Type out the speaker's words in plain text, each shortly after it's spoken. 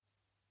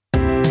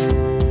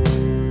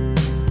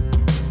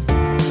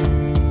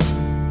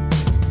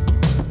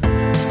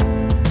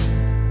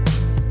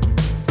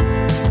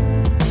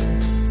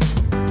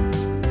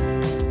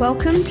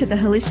Welcome to the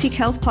Holistic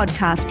Health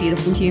Podcast,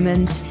 beautiful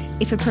humans.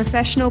 If a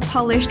professional,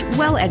 polished,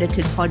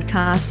 well-edited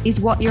podcast is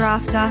what you're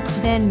after,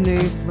 then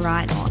move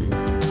right on.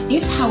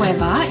 If,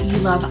 however, you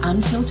love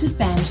unfiltered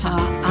banter,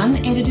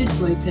 unedited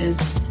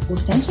bloopers,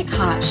 authentic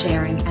heart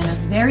sharing, and a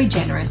very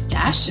generous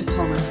dash of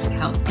holistic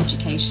health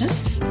education,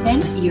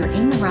 then you're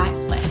in the right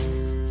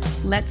place.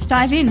 Let's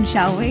dive in,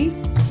 shall we?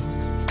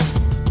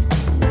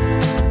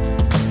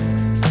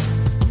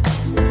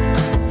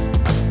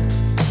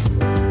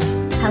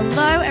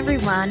 Hello,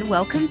 everyone.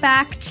 Welcome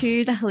back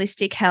to the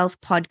Holistic Health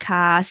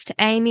Podcast.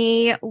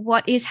 Amy,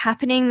 what is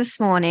happening this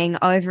morning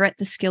over at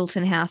the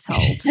Skilton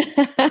household?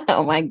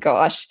 Oh my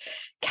gosh.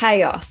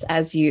 Chaos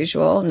as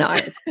usual. No,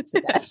 it's not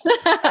too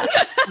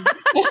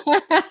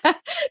bad.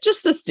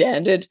 Just the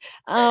standard.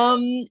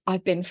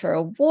 I've been for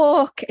a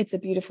walk. It's a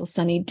beautiful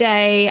sunny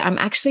day. I'm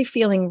actually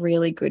feeling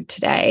really good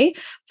today.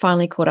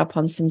 Finally caught up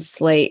on some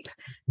sleep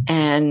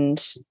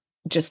and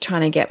just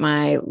trying to get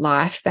my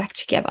life back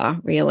together,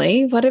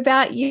 really. What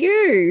about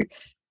you?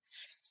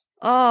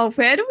 Oh,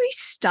 where do we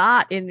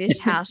start in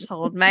this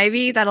household?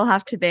 Maybe that'll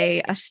have to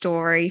be a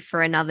story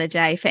for another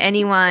day. For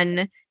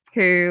anyone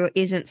who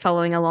isn't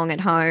following along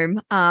at home,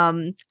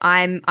 I'm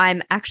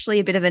actually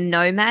a bit of a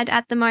nomad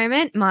at the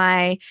moment.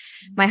 My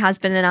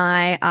husband and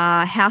I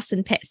are house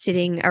and pet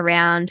sitting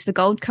around the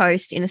Gold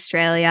Coast in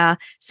Australia.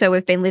 So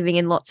we've been living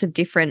in lots of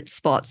different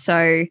spots.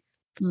 So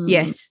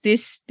yes,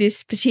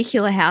 this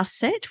particular house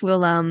set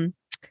we'll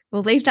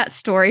leave that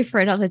story for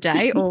another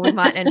day, or we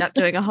might end up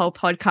doing a whole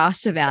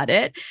podcast about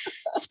it.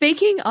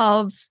 Speaking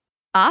of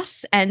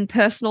us and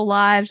personal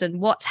lives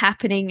and what's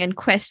happening and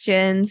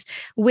questions,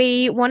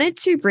 we wanted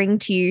to bring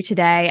to you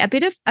today a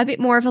bit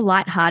more of a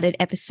lighthearted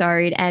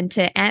episode and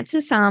to answer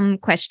some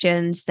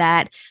questions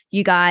that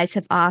you guys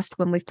have asked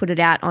when we've put it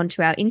out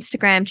onto our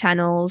Instagram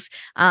channels,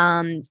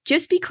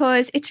 just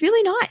because it's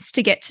really nice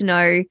to get to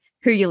know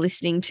who you're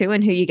listening to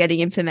and who you're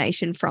getting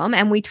information from.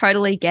 And we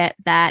totally get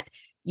that,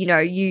 you know,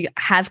 you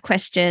have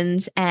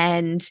questions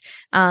and,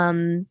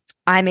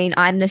 I mean,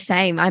 I'm the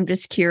same. I'm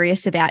just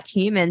curious about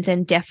humans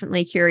and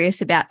definitely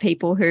curious about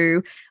people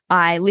who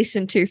I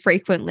listen to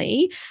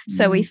frequently.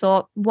 So we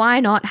thought, why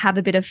not have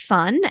a bit of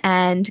fun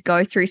and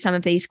go through some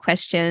of these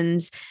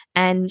questions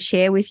and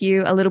share with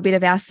you a little bit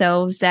of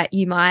ourselves that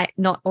you might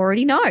not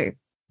already know.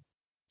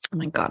 Oh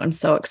my God, I'm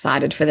so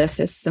excited for this.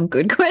 There's some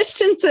good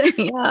questions in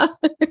here.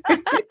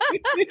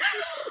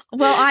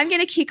 Well, I'm going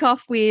to kick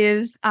off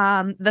with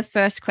the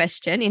first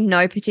question in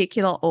no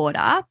particular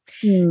order.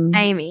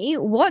 Amy,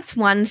 what's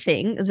one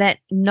thing that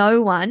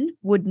no one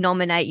would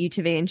nominate you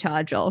to be in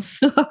charge of?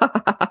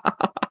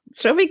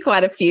 It's probably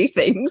quite a few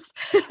things.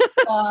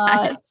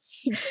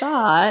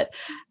 But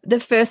the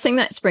first thing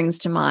that springs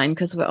to mind,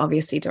 because we're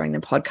obviously doing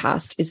the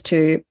podcast, is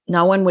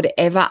no one would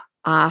ever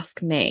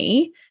ask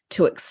me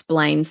to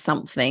explain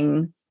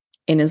something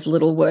in as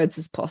little words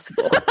as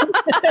possible.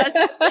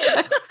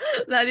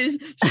 That is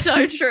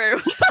so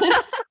true.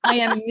 I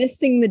am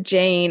missing the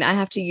gene. I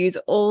have to use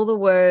all the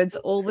words,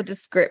 all the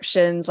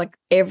descriptions, like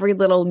every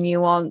little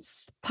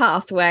nuance,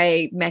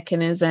 pathway,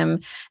 mechanism.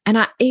 And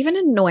I even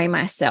annoy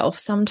myself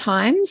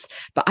sometimes,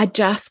 but I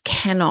just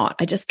cannot.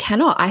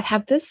 I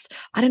have this,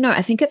 I don't know,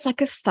 I think it's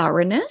like a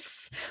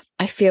thoroughness.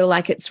 I feel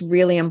like it's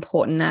really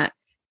important that,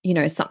 you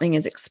know, something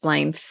is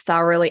explained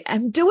thoroughly.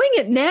 I'm doing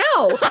it now.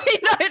 I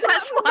know,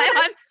 that's why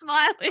I'm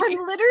smiling.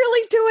 I'm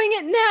literally doing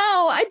it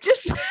now.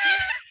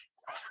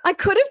 I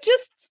could have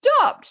just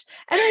stopped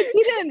and I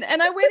didn't.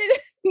 And I went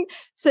in.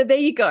 So there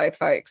you go,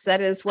 folks.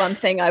 That is one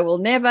thing I will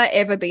never,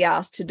 ever be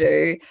asked to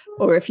do.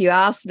 Or if you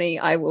ask me,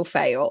 I will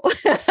fail.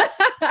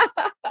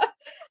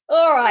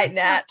 All right,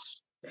 Nat.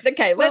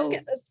 Okay, let's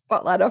get the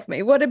spotlight off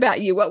me. What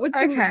about you? What would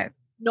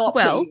not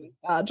be in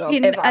charge of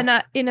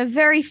ever? In a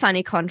very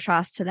funny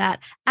contrast to that,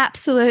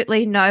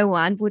 absolutely no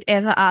one would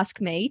ever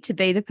ask me to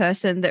be the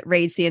person that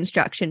reads the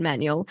instruction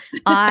manual.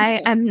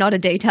 I am not a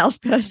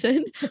detailed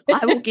person.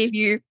 I will give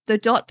you the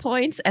dot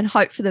points and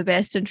hope for the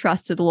best and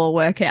trust it'll all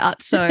work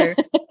out. So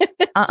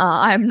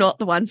I am not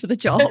the one for the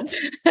job.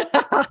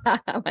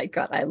 Oh my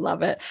God, I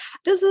love it.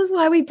 This is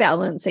why we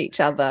balance each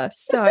other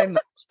so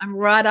much. I'm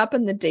right up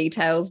in the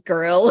details,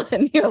 girl.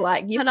 And you're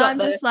like,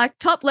 just like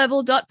top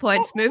level dot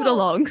points, move it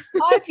along.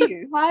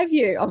 High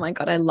view. Oh my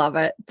God, I love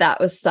it. That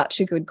was such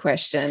a good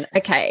question.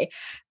 Okay.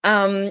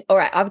 All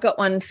right, I've got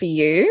one for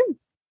you.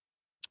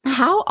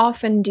 How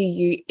often do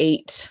you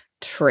eat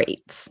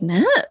treats,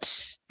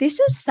 Nat? This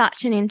is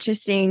such an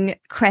interesting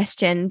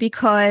question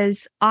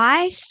because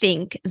I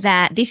think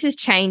that this has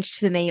changed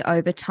for me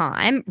over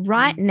time.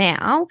 Right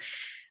now,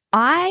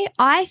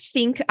 I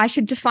think I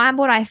should define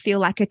what I feel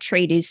like a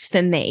treat is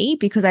for me,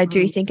 because I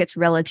do think it's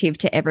relative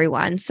to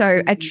everyone.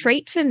 So a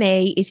treat for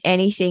me is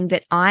anything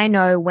that I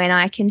know when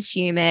I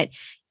consume it,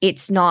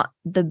 it's not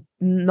the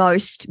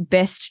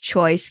best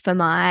choice for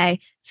my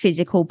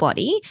physical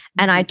body.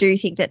 And I do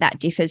think that that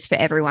differs for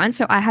everyone.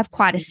 So I have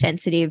quite a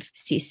sensitive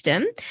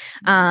system.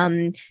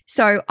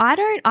 So I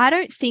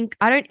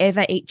don't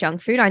ever eat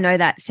junk food. I know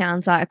that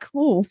sounds like,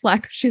 oh,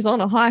 like she's on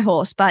a high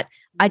horse, but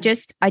I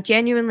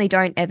genuinely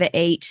don't ever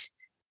eat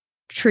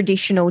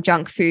traditional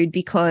junk food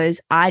because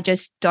I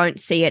just don't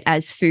see it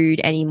as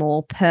food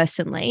anymore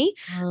personally.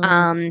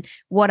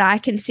 What I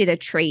consider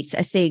treats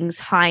are things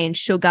high in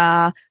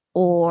sugar,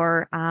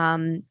 or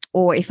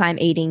if I'm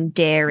eating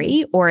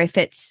dairy, or if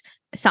it's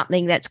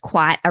something that's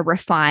quite a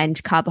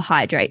refined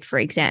carbohydrate, for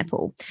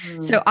example.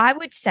 So I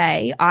would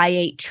say I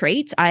eat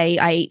treats.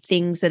 I eat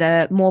things that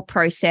are more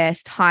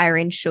processed, higher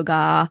in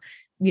sugar,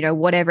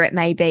 whatever it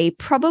may be,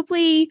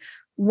 probably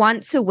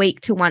once a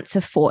week to once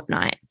a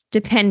fortnight,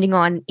 depending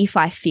on if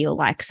I feel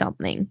like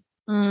something.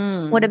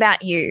 What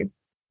about you?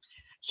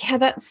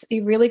 Yeah,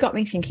 you really got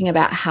me thinking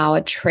about how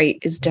a treat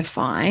is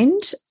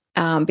defined,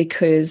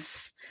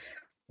 because,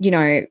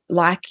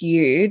 like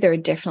you, there are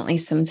definitely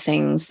some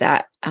things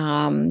that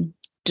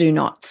do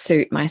not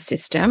suit my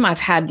system. I've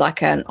had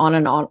like an on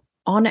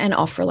and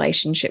off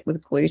relationship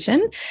with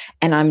gluten,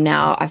 and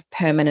I've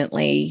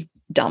permanently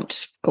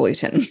dumped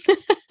gluten.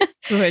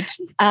 Good.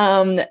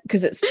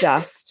 Because it's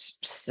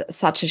just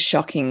such a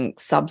shocking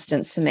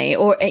substance to me,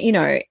 or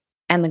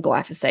and the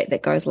glyphosate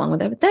that goes along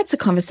with it. But that's a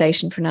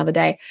conversation for another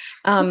day.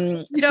 You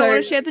don't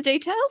want to share the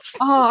details?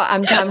 Oh,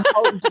 I'm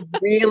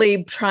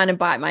really trying to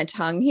bite my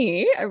tongue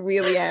here. I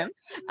really am.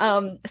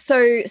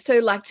 So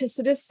like, to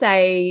sort of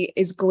say,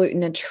 is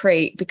gluten a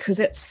treat? Because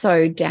it's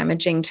so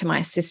damaging to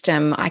my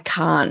system, I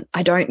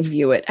don't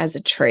view it as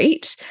a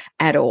treat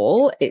at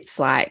all. It's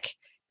like,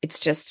 it's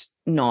just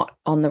not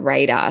on the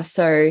radar.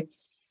 So,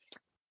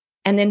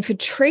 and then for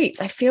treats,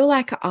 I feel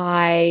like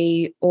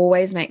I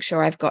always make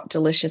sure I've got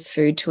delicious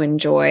food to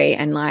enjoy.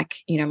 And like,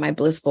 my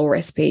Bliss Ball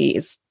recipe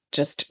is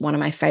just one of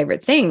my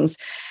favorite things.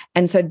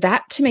 And so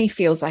that to me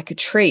feels like a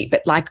treat,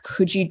 but like,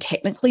 could you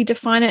technically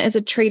define it as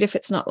a treat if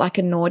it's not like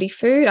a naughty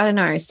food? I don't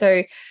know.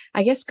 So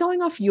I guess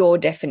going off your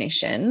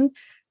definition,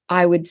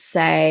 I would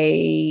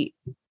say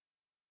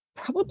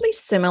probably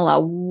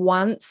similar,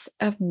 once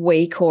a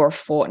week or a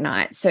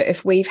fortnight. So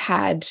if we've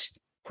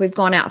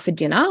gone out for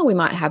dinner, we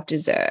might have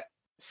dessert.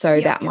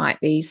 So that might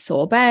be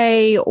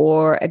sorbet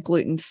or a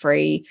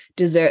gluten-free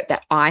dessert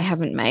that I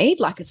haven't made,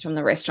 like it's from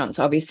the restaurant.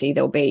 So obviously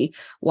there'll be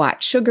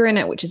white sugar in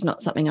it, which is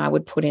not something I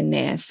would put in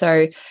there.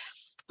 So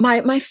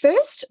my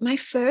first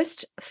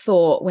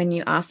thought when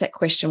you asked that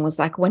question was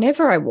like,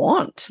 whenever I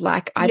want,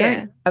 like I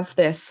don't have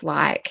this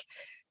like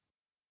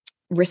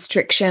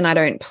restriction. I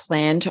don't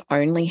plan to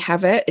only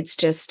have it. It's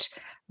just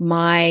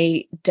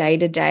my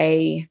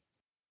day-to-day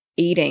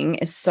eating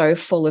is so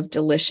full of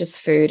delicious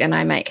food, and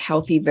I make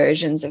healthy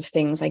versions of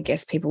things I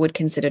guess people would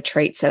consider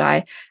treats that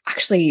I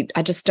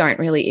just don't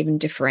really even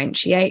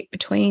differentiate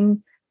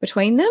between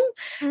them.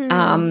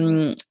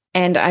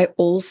 And I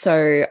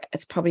also,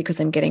 it's probably because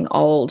I'm getting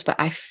old, but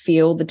I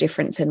feel the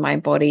difference in my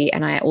body,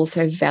 and I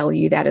also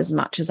value that as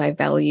much as I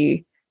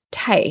value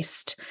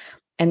taste.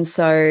 And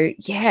so,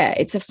 yeah,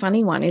 it's a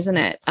funny one, isn't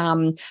it?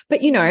 But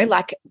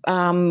like,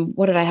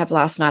 what did I have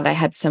last night? I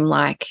had some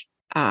like,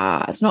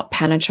 it's not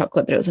Panna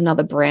chocolate, but it was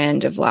another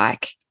brand of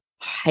like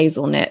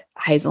hazelnut,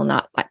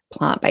 like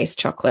plant-based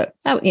chocolate.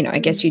 I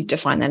guess you'd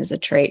define that as a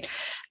treat.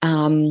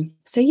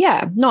 So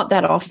yeah, not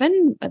that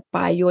often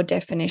by your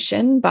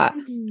definition, but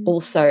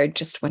also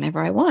just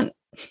whenever I want.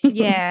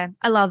 Yeah,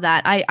 I love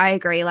that. I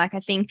agree. Like, I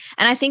think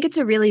it's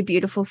a really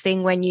beautiful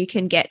thing when you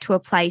can get to a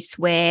place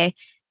where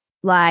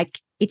like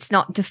it's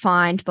not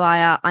defined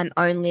by I'm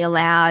only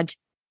allowed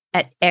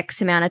at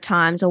X amount of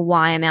times or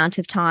Y amount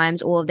of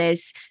times, or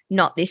there's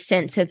not this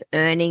sense of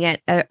earning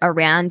it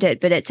around it,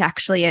 but it's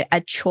actually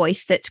a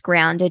choice that's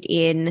grounded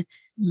in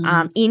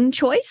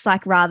choice,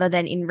 like rather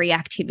than in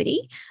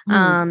reactivity.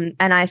 And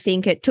I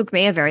think it took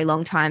me a very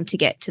long time to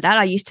get to that.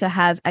 I used to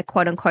have a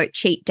quote unquote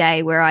cheat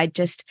day where I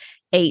just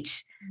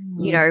eat,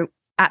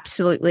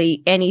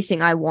 absolutely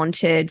anything I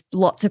wanted,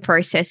 lots of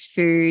processed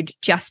food,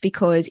 just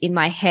because in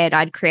my head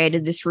I'd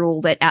created this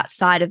rule that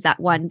outside of that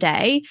one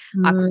day,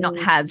 I could not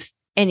have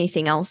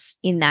anything else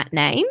in that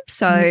name.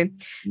 So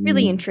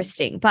really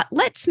interesting. But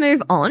let's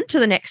move on to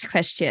the next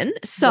question.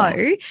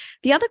 So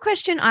the other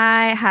question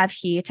I have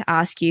here to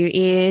ask you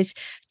is,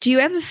 do you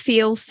ever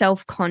feel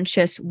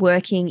self-conscious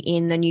working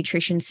in the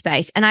nutrition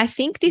space? And I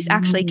think this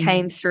actually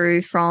came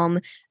through from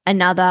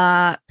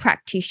another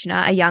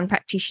practitioner, a young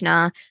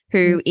practitioner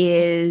who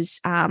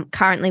is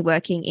currently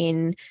working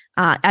in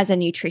as a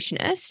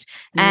nutritionist.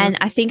 And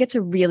I think it's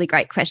a really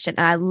great question.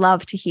 And I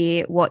love to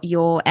hear what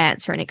your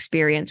answer and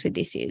experience with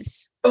this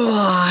is.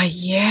 Oh,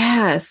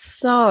 yeah.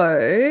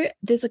 So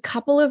there's a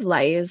couple of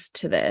layers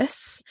to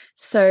this.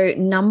 So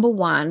number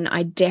one,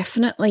 I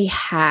definitely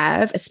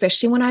have,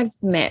 especially when I've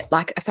met,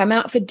 like if I'm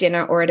out for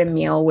dinner or at a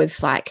meal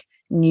with like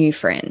new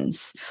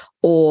friends,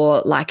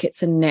 or like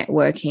it's a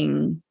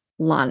networking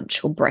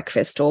lunch or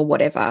breakfast or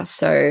whatever.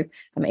 So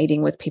I'm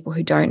eating with people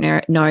who don't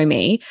know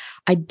me.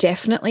 I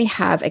definitely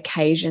have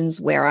occasions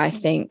where I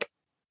think,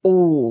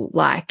 oh,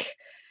 like,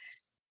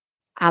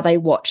 are they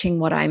watching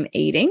what I'm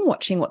eating,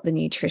 watching what the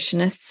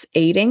nutritionist's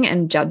eating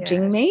and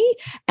judging me?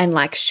 And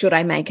like, should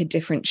I make a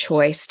different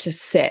choice to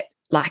set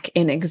like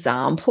an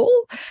example.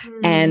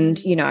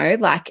 And, you know,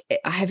 like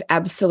I have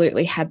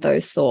absolutely had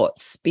those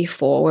thoughts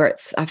before where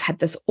I've had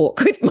this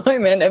awkward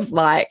moment of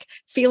like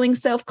feeling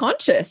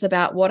self-conscious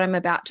about what I'm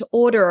about to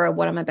order or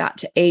what I'm about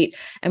to eat,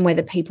 and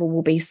whether people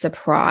will be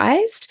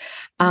surprised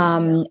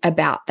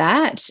about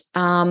that.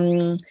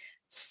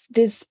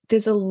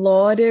 There's a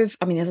lot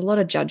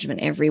of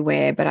judgment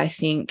everywhere, but I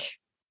think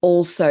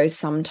also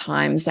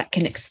sometimes that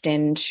can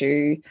extend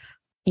to,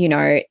 you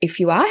know, if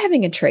you are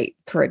having a treat,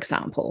 for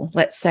example,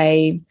 let's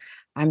say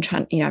I'm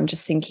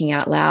just thinking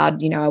out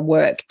loud, you know, a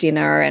work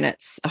dinner and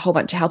it's a whole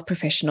bunch of health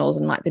professionals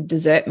and like the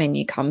dessert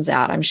menu comes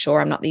out. I'm sure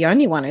I'm not the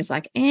only one who's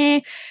like,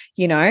 you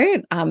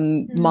know,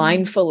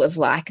 mindful of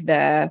like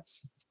the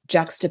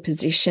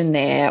juxtaposition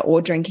there,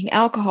 or drinking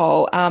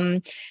alcohol.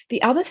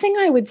 The other thing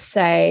I would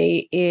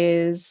say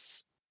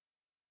is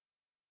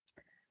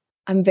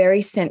I'm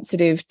very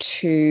sensitive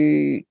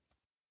to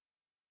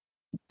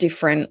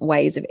different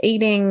ways of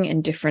eating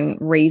and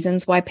different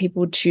reasons why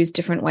people choose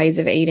different ways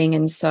of eating.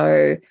 And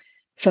so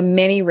for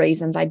many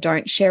reasons, I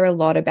don't share a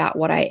lot about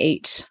what I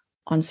eat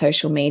on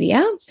social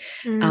media.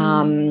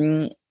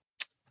 And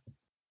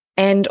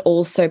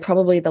also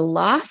probably the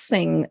last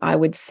thing I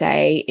would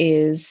say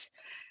is,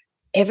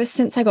 ever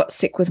since I got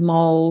sick with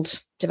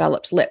mold,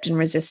 developed leptin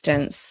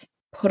resistance,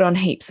 put on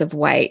heaps of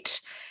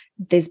weight,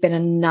 there's been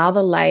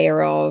another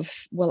layer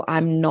of, well,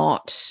 I'm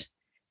not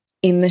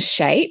in the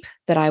shape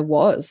that I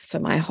was for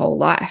my whole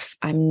life.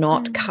 I'm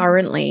not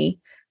currently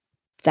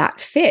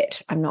that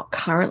fit. I'm not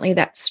currently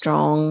that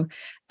strong.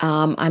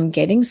 I'm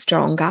getting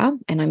stronger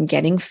and I'm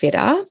getting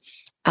fitter.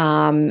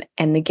 And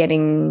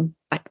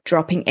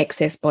dropping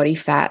excess body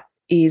fat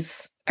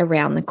is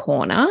around the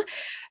corner.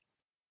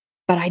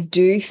 But I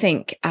do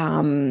think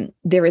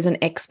there is an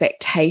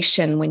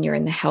expectation when you're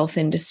in the health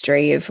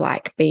industry of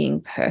like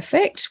being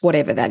perfect,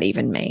 whatever that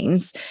even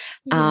means,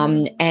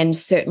 and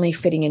certainly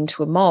fitting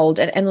into a mold.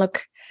 And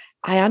look,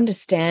 I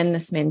understand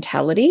this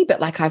mentality,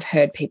 but like I've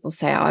heard people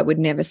say, I would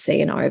never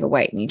see an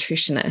overweight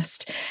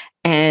nutritionist.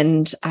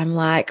 And I'm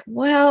like,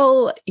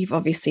 well, you've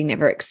obviously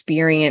never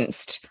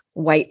experienced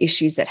weight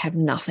issues that have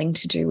nothing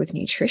to do with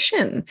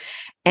nutrition.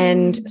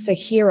 And so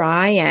here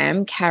I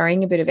am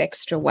carrying a bit of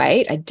extra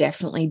weight. I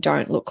definitely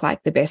don't look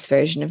like the best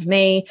version of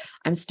me.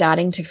 I'm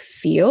starting to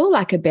feel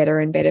like a better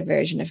and better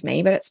version of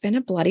me, but it's been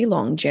a bloody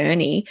long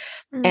journey.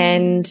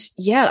 And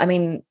yeah, I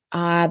mean,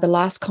 the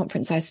last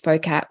conference I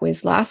spoke at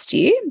was last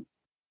year.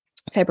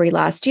 February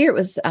last year. It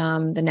was the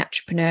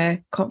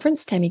Naturepreneur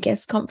conference, Tammy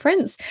Guest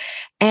conference.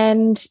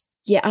 And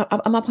yeah,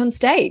 I'm up on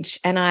stage,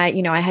 and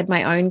I had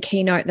my own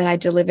keynote that I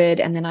delivered,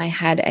 and then I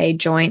had a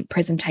joint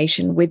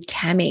presentation with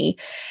Tammy.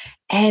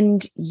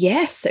 And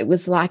yes, it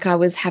was like I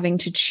was having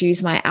to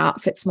choose my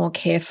outfits more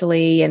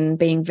carefully and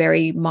being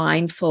very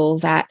mindful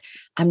that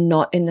I'm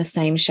not in the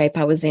same shape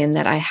I was in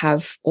that I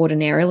have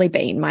ordinarily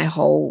been my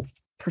whole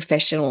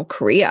professional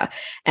career.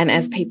 And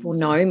as people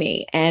know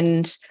me,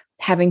 and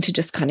having to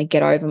just kind of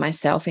get over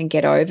myself and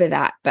get over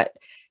that. But,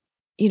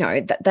 you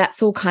know,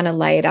 that's all kind of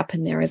laid up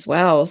in there as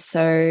well.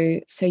 So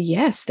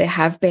yes, there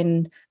have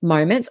been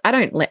moments. I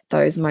don't let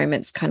those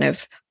moments kind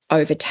of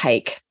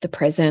overtake the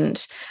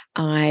present.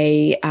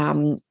 I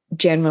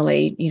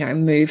generally, you know,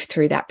 move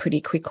through that pretty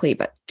quickly,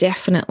 but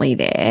definitely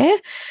there.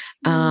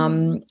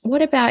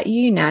 What about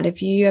you, Nat?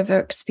 Have you ever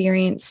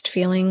experienced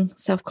feeling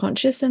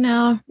self-conscious in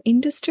our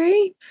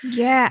industry?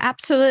 Yeah,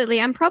 absolutely.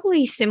 I'm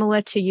probably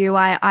similar to you.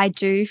 I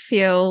do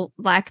feel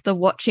like the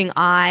watching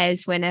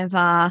eyes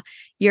whenever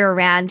you're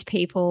around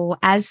people,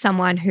 as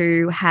someone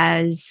who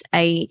has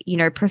a, you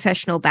know,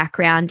 professional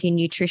background in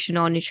nutrition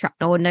or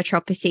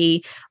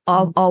naturopathy,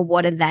 or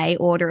what are they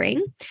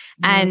ordering?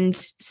 And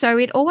so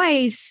it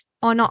always,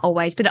 or not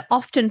always, but it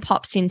often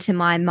pops into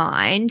my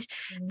mind.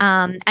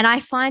 And I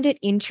find it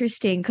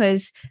interesting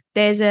because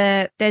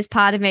there's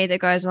part of me that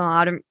goes, well,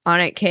 I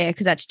don't care,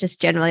 because that's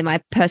just generally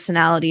my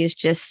personality is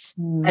just,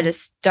 I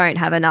just don't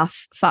have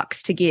enough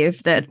fucks to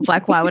give, that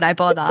like, why would I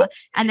bother?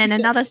 And then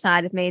another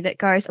side of me that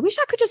goes, I wish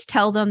I could just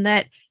tell them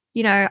that,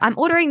 you know, I'm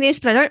ordering this,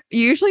 but I don't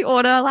usually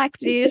order like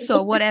this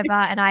or whatever.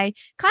 And I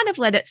kind of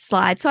let it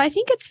slide. So I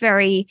think it's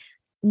very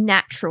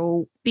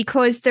natural,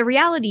 because the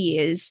reality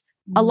is,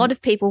 a lot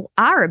of people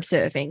are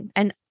observing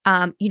and,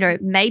 you know,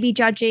 maybe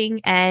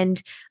judging.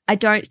 And I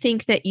don't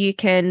think that you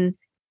can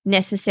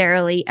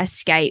necessarily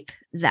escape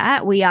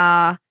that. We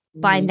are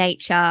by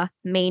nature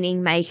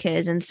meaning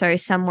makers. And so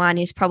someone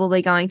is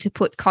probably going to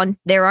put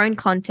their own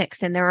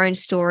context and their own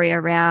story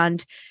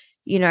around,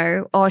 you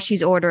know, oh,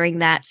 she's ordering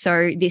that,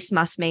 so this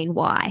must mean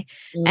why.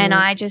 And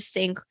I just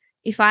think,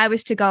 if I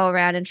was to go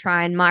around and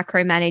try and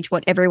micromanage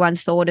what everyone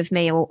thought of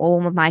me or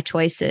all of my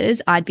choices,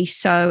 I'd be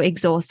so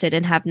exhausted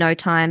and have no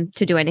time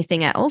to do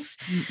anything else.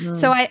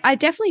 So I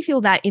definitely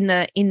feel that in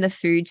the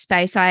food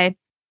space. I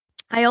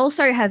I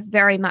also have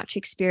very much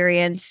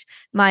experienced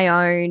my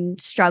own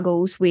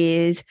struggles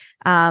with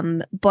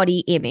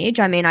body image.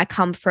 I mean, I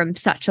come from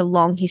such a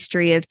long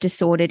history of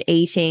disordered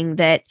eating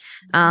that,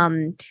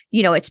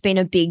 it's been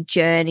a big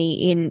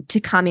journey to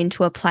come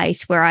into a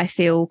place where I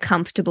feel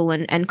comfortable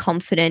and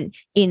confident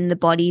in the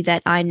body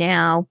that I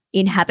now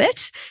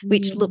inhabit,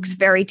 which looks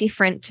very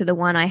different to the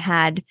one I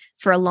had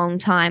for a long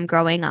time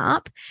growing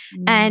up.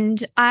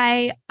 And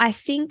I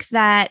think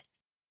that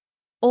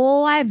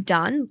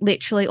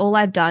literally all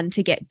I've done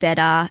to get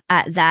better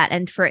at that,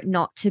 and for it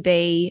not to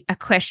be a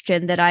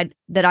question that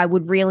I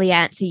would really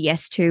answer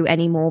yes to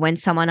anymore when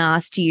someone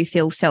asks, do you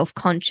feel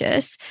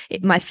self-conscious?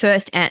 My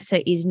first answer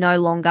is no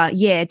longer,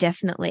 yeah,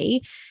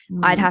 definitely.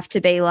 I'd have to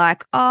be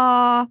like,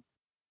 like,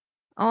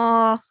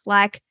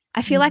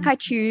 I feel like I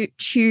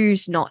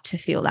choose not to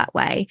feel that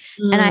way.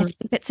 And I think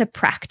it's a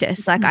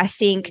practice. Like, I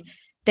think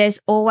there's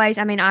always,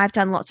 I mean, I've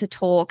done lots of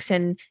talks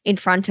and in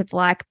front of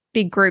like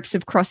big groups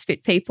of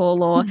CrossFit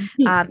people or,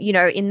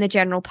 in the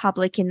general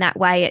public in that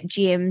way at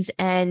gyms.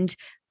 And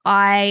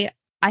I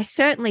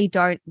certainly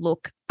don't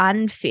look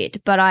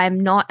unfit, but I'm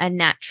not a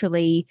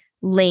naturally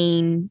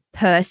lean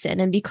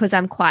person. And because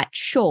I'm quite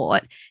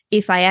short,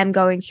 if I am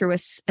going through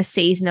a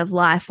season of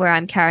life where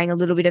I'm carrying a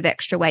little bit of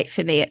extra weight,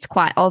 for me, it's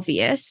quite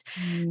obvious.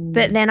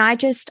 But then I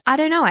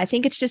don't know. I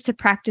think it's just a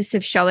practice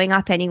of showing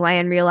up anyway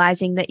and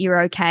realizing that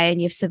you're okay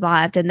and you've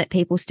survived and that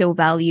people still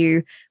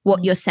value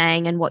what you're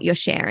saying and what you're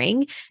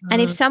sharing.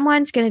 And if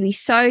someone's going to be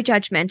so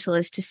judgmental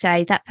as to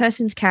say that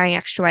person's carrying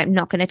extra weight, I'm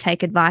not going to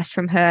take advice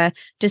from her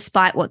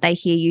despite what they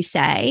hear you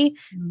say,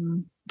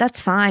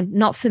 that's fine.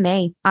 Not for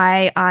me.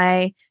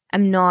 I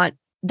am not,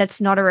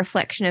 that's not a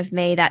reflection of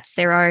me. That's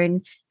their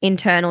own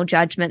internal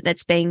judgment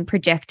that's being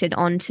projected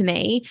onto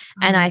me.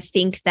 And I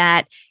think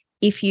that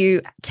if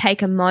you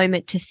take a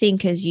moment to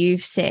think, as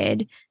you've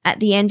said, at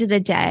the end of the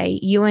day,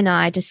 you and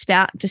I,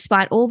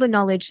 despite all the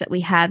knowledge that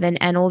we have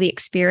and all the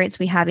experience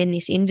we have in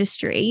this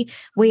industry,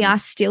 we are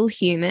still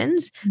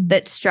humans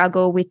that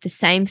struggle with the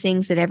same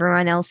things that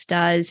everyone else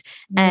does.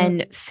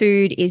 And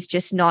food is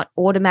just not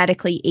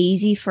automatically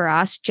easy for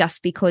us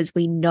just because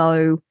we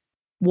know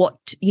what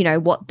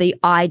the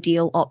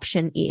ideal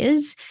option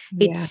is.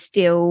 It's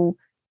still,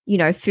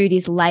 food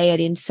is layered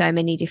in so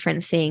many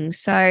different things.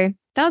 So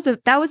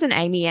that was an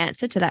Amy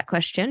answer to that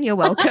question. You're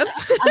welcome.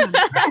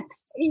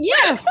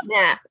 Yes,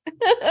 Nat.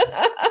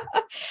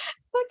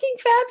 Fucking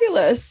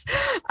fabulous.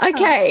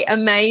 Okay,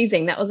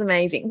 amazing. That was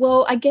amazing.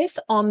 Well, I guess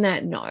on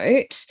that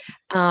note,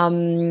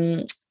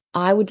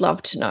 I would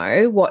love to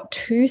know what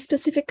 2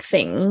 specific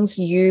things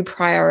you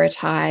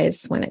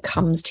prioritize when it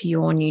comes to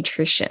your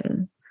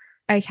nutrition.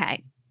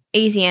 Okay.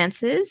 Easy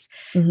answers.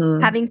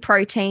 Having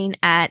protein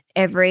at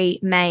every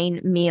main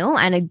meal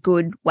and a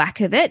good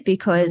whack of it,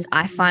 because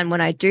I find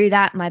when I do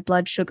that, my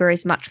blood sugar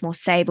is much more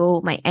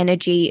stable, my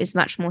energy is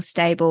much more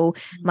stable,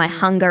 my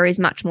hunger is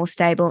much more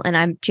stable, and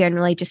I'm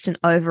generally just an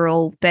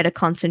overall better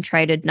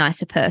concentrated,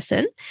 nicer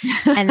person.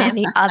 And then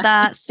the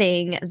other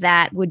thing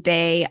that would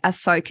be a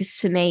focus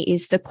for me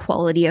is the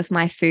quality of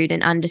my food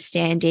and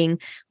understanding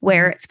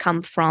where it's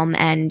come from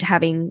and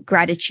having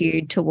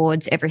gratitude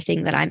towards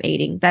everything that I'm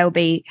eating. They will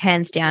be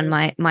hands down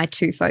my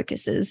 2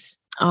 focuses.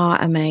 Oh,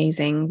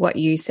 amazing. What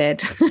you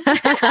said.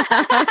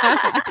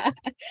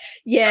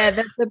 Yeah,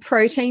 the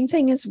protein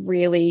thing is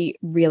really,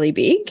 really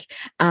big.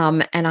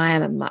 And I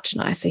am a much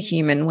nicer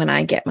human when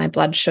I get my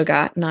blood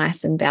sugar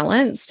nice and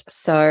balanced.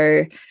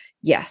 So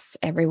yes,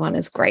 everyone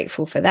is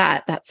grateful for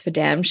that. That's for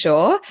damn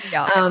sure.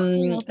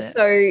 Yeah,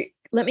 so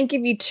let me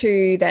give you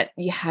 2 that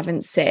you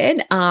haven't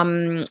said.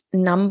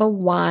 Number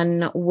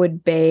 1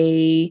 would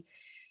be,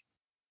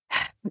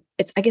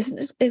 it's, I guess,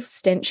 an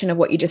extension of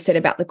what you just said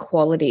about the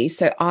quality.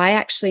 So I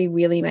actually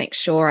really make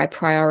sure I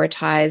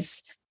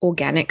prioritize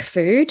organic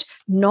food,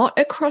 not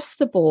across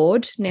the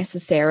board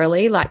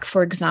necessarily. Like,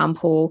 for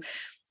example,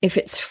 if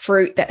it's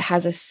fruit that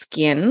has a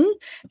skin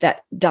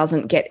that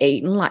doesn't get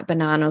eaten, like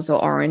bananas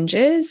or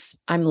oranges,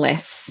 I'm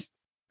less,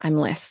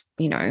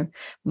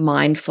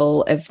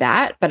 mindful of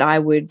that. But I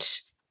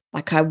wouldn't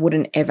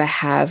ever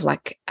have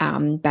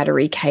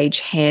battery cage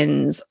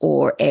hens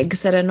or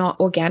eggs that are not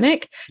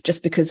organic,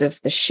 just because of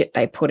the shit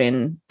they put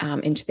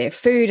into their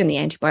food and the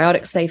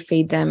antibiotics they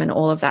feed them and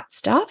all of that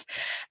stuff.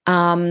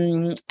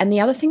 And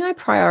the other thing I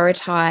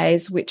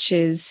prioritize, which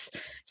is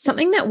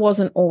something that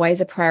wasn't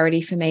always a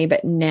priority for me,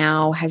 but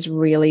now has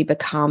really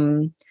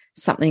become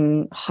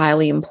something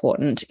highly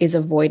important, is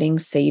avoiding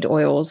seed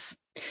oils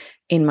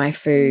in my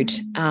food.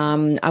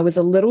 I was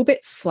a little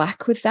bit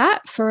slack with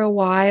that for a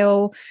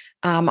while.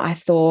 I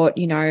thought,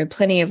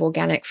 plenty of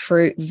organic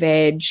fruit,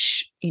 veg,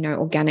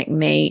 organic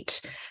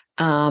meat,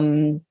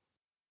 and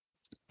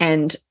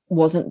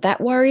wasn't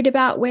that worried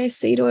about where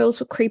seed oils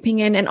were creeping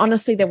in. And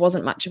honestly, there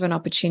wasn't much of an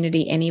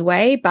opportunity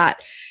anyway. But,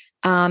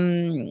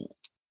 and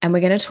we're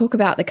going to talk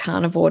about the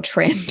carnivore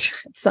trend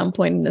at some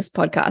point in this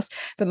podcast.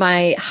 But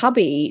my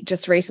hubby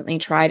just recently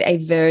tried a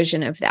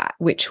version of that,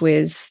 which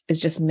is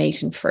just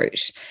meat and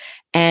fruit.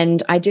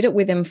 And I did it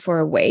with him for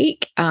a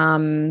week.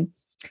 And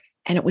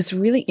it was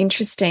really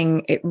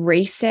interesting. It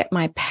reset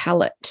my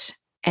palate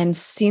And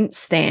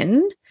since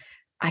then,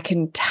 I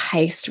can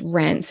taste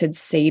rancid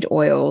seed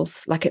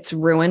oils. Like it's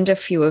ruined a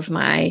few of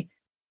my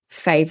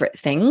favorite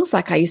things.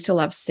 Like I used to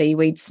love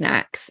seaweed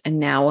snacks, and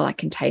now all I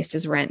can taste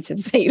is rancid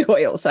seed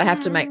oil. So I have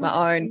to make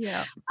my own.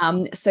 Yeah.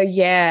 So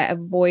yeah,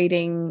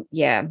 avoiding,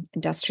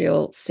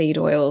 industrial seed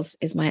oils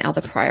is my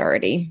other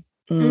priority.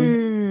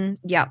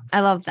 Yeah, I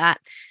love that.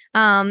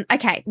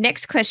 Okay,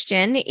 next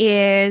question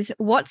is,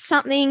 what's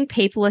something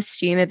people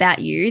assume about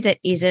you that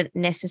isn't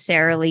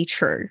necessarily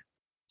true?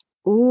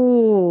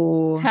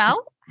 Ooh.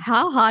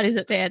 How hard is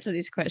it to answer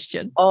this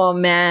question? Oh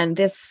man,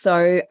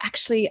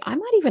 actually, I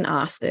might even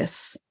ask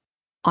this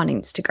on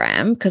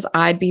Instagram because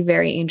I'd be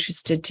very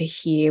interested to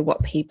hear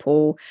what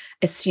people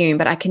assume.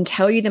 But I can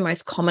tell you the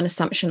most common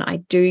assumption I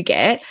do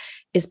get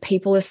is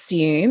people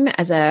assume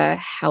as a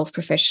health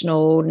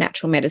professional,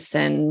 natural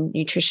medicine,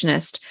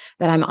 nutritionist,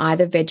 that I'm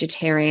either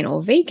vegetarian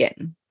or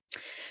vegan.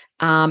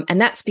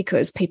 And that's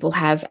because people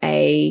have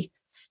a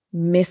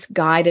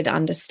misguided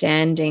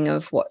understanding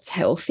of what's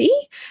healthy.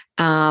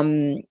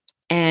 And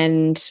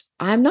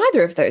I'm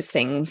neither of those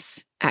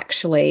things,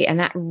 actually. And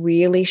that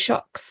really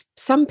shocks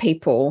some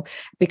people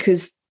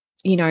because,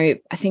 I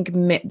think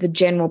the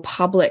general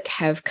public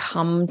have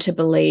come to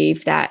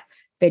believe that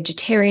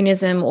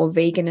vegetarianism or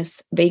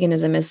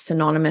veganism is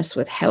synonymous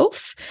with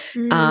health.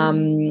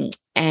 And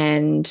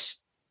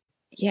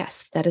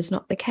yes, that is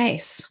not the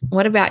case.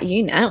 What about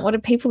you, Nat? What do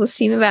people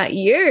assume about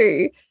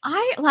you?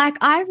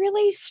 I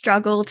really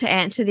struggle to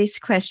answer this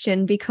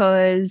question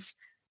because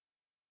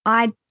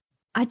I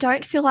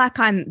don't feel like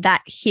I'm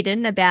that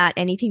hidden about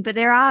anything, but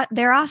there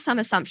are some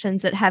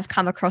assumptions that have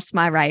come across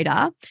my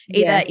radar,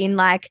 either in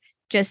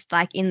just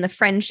in the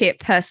friendship,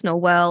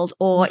 personal world,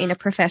 or in a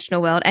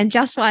professional world. And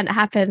just one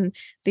happened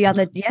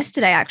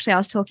yesterday, actually, I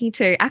was talking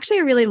to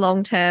a really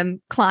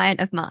long-term client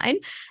of mine,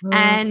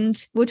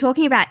 and we're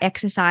talking about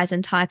exercise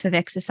and type of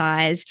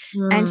exercise.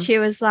 And she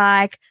was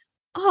like,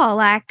 oh,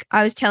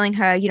 I was telling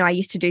her, I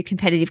used to do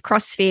competitive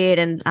CrossFit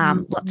and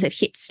lots of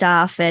HIIT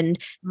stuff and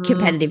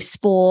competitive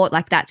sport.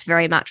 Like that's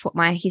very much what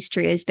my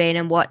history has been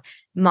and what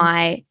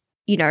my,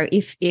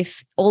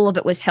 if all of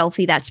it was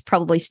healthy, that's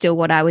probably still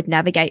what I would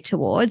navigate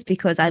towards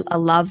because I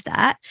love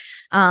that.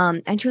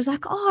 And she was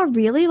like, oh,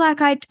 really?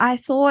 Like I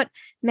thought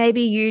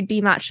maybe you'd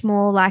be much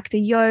more like the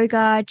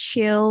yoga,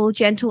 chill,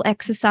 gentle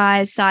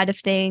exercise side of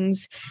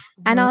things.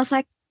 And I was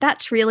like,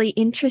 that's really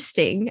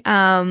interesting.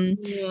 And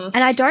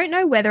I don't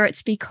know whether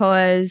it's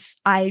because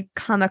I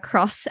come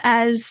across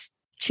as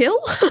chill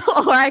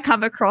or I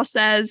come across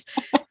as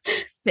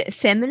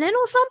feminine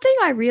or something.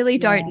 I really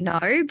don't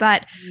know.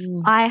 But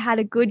I had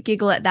a good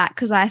giggle at that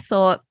because I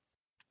thought,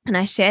 and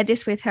I shared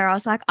this with her, I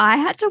was like, I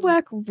had to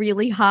work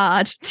really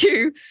hard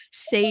to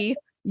see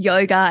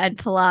yoga and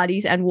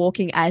Pilates and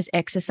walking as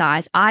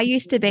exercise. I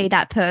used to be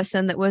that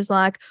person that was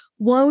like,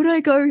 why would I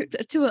go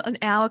to an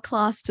hour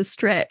class to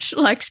stretch?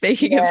 Like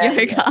speaking of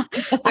yoga,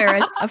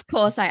 whereas of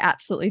course I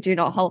absolutely do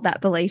not hold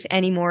that belief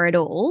anymore at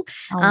all.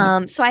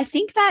 So I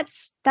think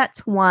that's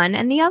one.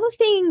 And the other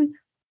thing,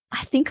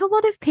 I think a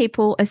lot of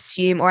people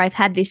assume, or I've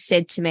had this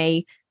said to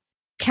me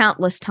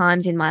countless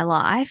times in my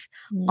life,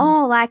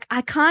 oh, like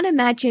I can't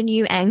imagine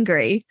you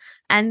angry.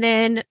 And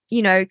then,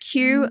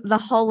 cue the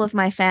whole of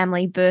my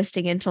family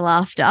bursting into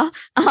laughter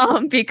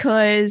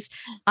because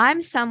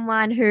I'm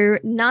someone who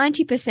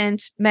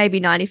 90%, maybe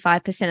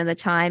 95% of the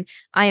time,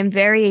 I am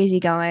very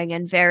easygoing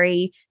and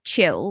very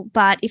chill.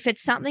 But if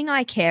it's something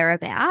I care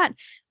about,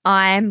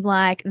 I'm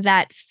like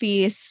that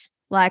fierce,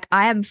 like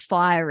I am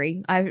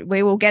fiery.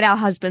 We will get our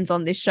husbands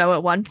on this show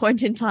at one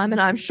point in time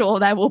and I'm sure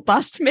they will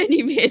bust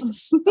many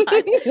myths.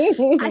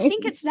 I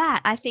think it's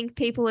that. I think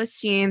people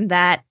assume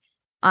that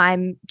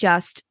I'm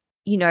just,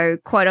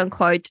 quote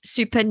unquote,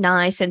 super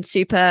nice and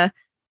super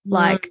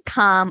like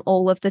calm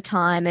all of the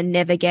time and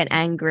never get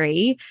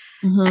angry.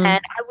 And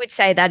I would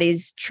say that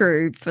is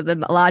true for the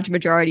large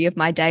majority of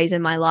my days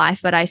in my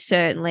life, but I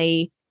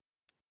certainly,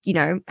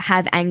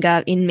 have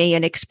anger in me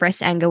and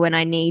express anger when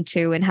I need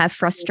to and have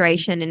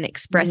frustration and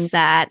express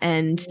that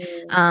and,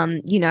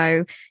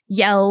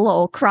 yell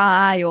or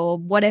cry or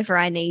whatever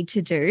I need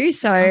to do.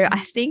 So I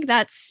think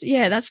that's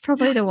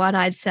probably the one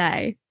I'd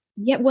say.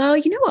 Yeah, well,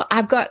 you know what?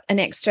 I've got an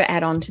extra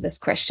add-on to this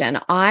question.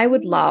 I'm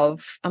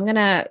going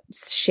to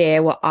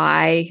share what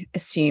I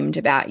assumed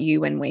about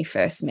you when we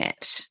first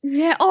met.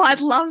 Yeah. Oh,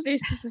 I'd love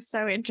this. This is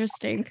so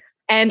interesting.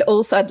 And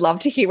also I'd love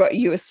to hear what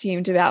you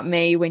assumed about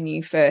me when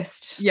you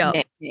first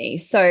met me.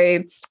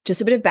 So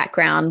just a bit of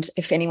background,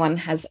 if anyone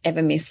has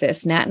ever missed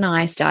this, Nat and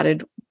I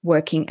started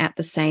working at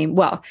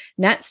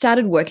Nat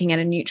started working at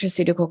a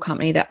nutraceutical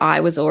company that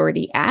I was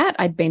already at.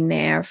 I'd been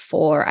there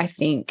for, I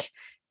think,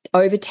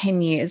 over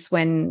 10 years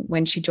when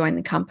she joined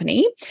the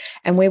company.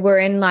 And we were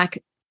in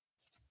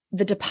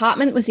the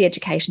department was the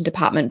education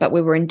department, but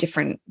we were in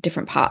different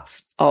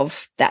parts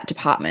of that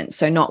department.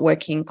 So not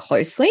working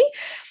closely.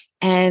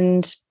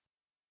 And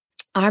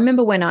I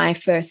remember when I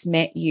first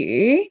met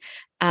you,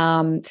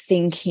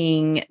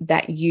 thinking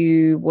that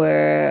you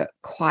were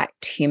quite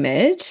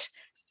timid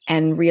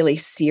and really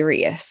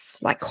serious,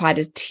 like quite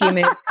a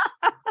timid,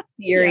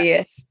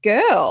 serious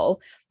girl.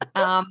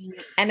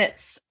 And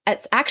it's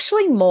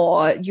actually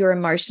more your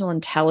emotional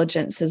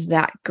intelligence is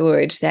that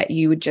good that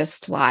you would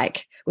just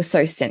like were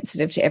so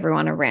sensitive to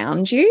everyone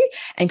around you.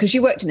 And because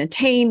you worked in a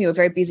team, you were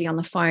very busy on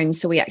the phone.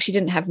 So we actually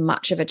didn't have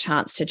much of a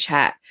chance to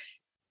chat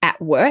at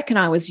work, and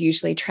I was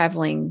usually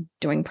traveling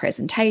doing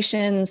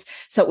presentations.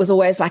 So it was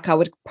always like I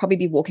would probably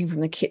be walking from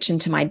the kitchen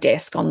to my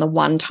desk on the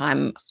one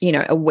time,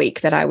 a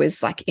week that I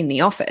was like in the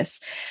office.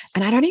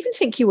 And I don't even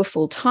think you were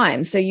full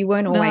time. So you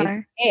weren't always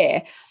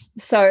there.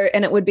 So,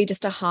 and it would be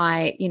just a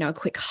hi, a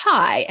quick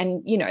hi.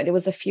 And, there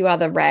was a few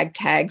other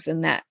ragtags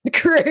in that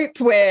group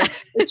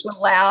which were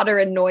louder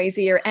and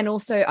noisier. And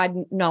also I'd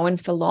known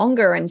for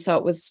longer. And so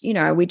it was,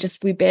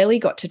 we barely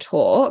got to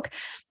talk.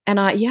 And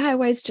I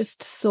always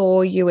just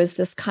saw you as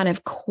this kind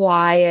of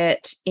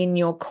quiet, in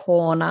your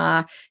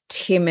corner,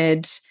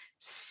 timid,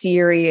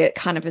 serious,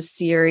 kind of a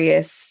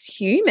serious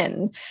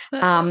human.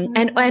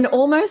 And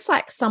almost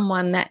like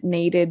someone that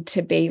needed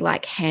to be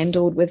like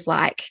handled with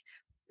like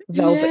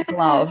velvet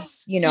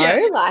gloves,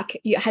 like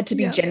you had to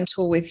be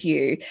gentle with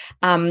you.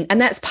 And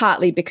that's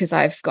partly because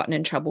I've gotten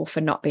in trouble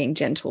for not being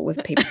gentle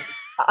with people.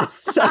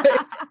 So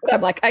I'm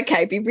like,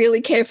 okay, be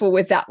really careful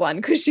with that one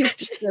because she's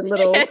just a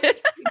little,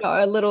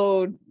 a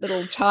little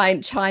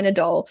China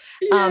doll.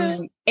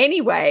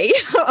 Anyway,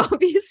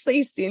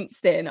 obviously since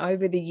then,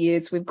 over the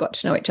years, we've got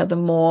to know each other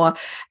more.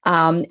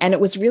 And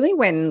it was really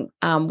when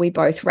we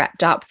both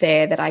wrapped up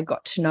there that I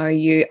got to know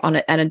you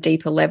at a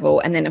deeper level.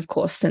 And then, of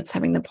course, since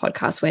having the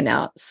podcast, we're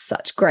now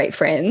such great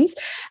friends.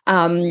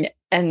 And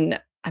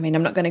I mean,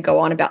 I'm not going to go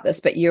on about this,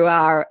 but you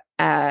are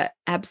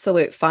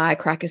absolute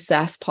firecracker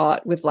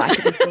sasspot with like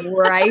the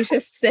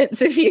greatest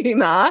sense of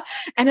humor.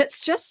 And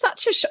it's just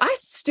such I'm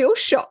still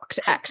shocked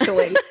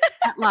actually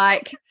at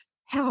like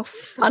how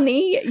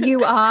funny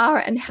you are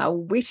and how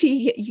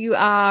witty you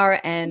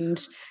are.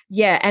 And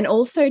and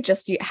also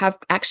just you have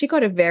actually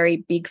got a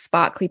very big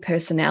sparkly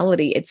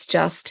personality.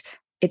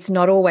 It's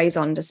not always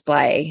on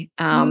display.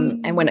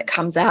 And when it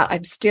comes out,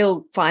 I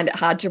still find it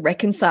hard to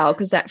reconcile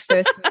because that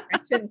first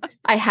impression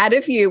I had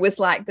of you was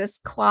like this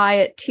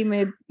quiet,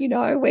 timid,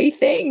 wee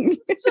thing.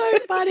 So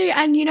funny.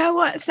 And you know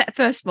what?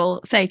 First of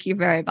all, thank you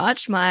very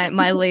much. My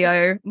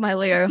Leo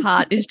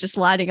heart is just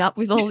lighting up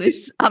with all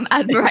this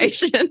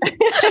admiration.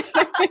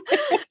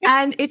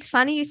 And it's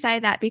funny you say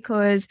that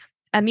because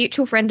a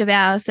mutual friend of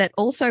ours that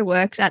also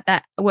worked at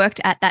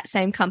that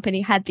same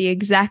company had the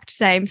exact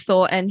same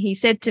thought. And he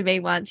said to me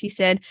once, he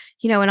said,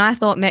 when I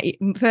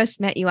first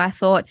met you, I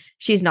thought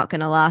she's not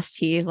going to last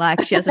here.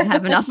 Like she doesn't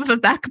have enough of a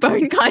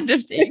backbone kind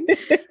of thing.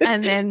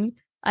 And then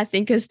I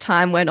think as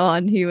time went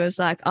on, he was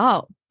like,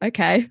 oh,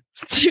 okay,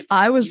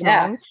 I was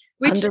wrong.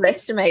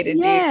 Underestimated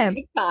you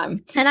big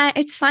time. And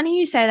it's funny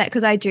you say that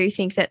because I do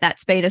think that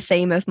that's been a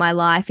theme of my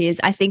life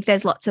is I think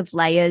there's lots of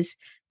layers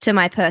to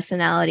my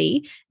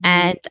personality.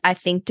 And I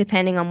think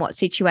depending on what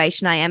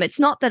situation I am, it's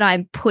not that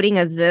I'm putting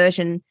a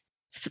version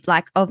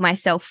like of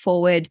myself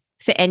forward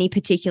for any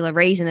particular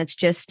reason. It's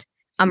just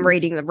I'm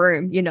reading the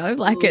room,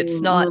 like it's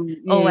not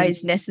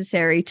always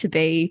necessary to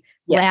be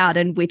loud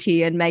and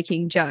witty and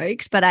making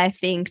jokes. But I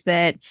think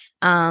that,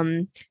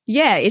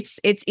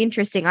 it's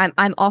interesting.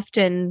 I'm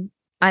often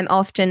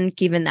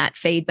given that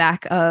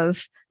feedback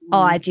of,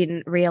 I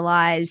didn't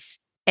realize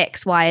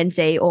X, Y, and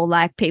Z, or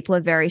like people are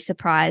very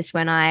surprised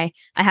when I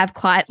have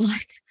quite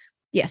like,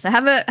 yes, I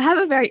have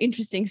a very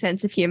interesting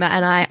sense of humor,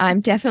 and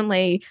I'm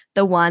definitely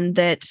the one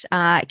that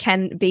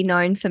can be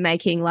known for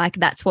making like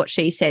that's what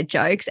she said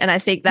jokes, and I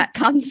think that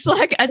comes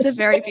like as a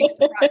very big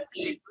surprise to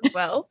people as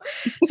well.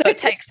 So it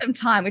takes some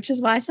time, which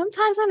is why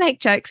sometimes I make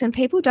jokes and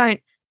people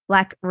don't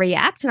like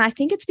react, and I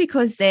think it's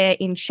because they're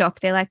in shock.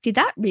 They're like, did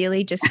that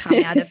really just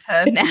come out of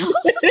her mouth?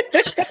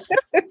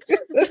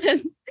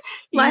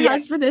 My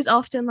husband is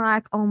often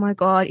like, oh my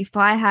God, if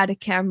I had a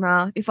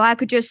camera, if I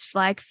could just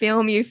like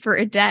film you for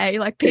a day,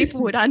 like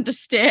people would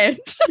understand.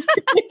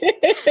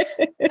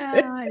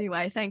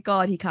 Anyway, thank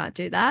God he can't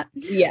do that.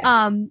 Yeah.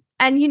 And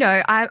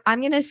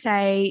I'm going to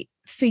say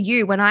for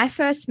you, when I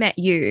first met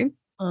you,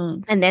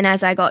 and then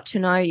as I got to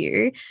know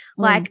you,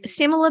 like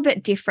similar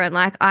but different.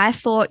 Like I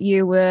thought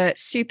you were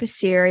super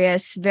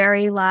serious,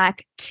 very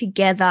like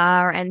together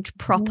and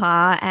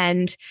proper.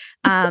 And,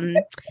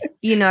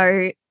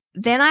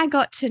 then I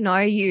got to know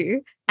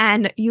you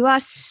and you are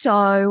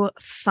so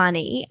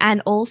funny.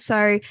 And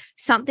also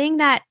something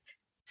that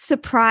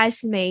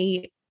surprised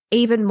me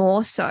even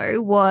more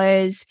so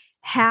was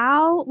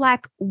how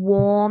like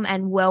warm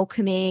and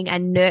welcoming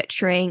and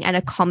nurturing and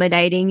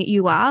accommodating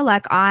you are.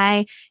 Like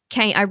I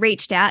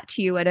reached out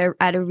to you at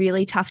a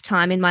really tough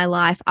time in my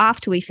life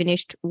after we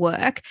finished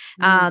work.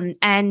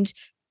 And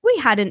we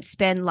hadn't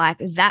spent like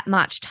that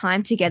much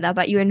time together,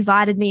 but you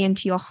invited me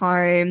into your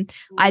home.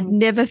 I'd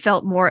never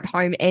felt more at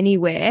home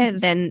anywhere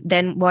than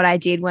what I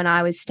did when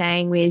I was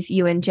staying with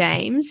you and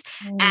James.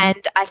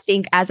 And I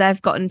think as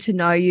I've gotten to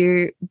know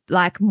you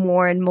like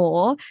more and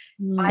more,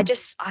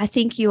 I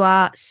think you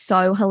are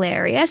so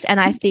hilarious. And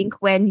I think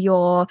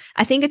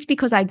I think it's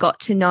because I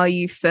got to know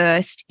you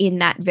first in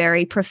that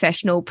very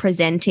professional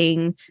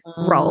presenting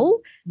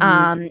role.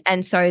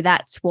 And so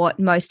that's what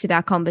most of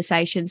our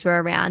conversations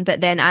were around.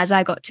 But then as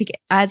I got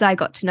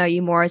to know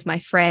you more as my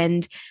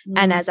friend,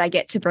 and as I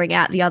get to bring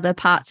out the other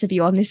parts of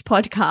you on this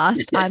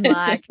podcast, I'm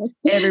like,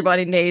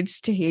 everybody needs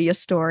to hear your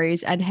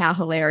stories and how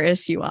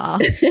hilarious you are.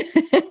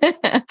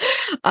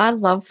 I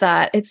love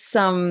that.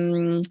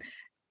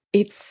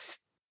 It's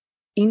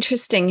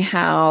interesting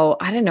how,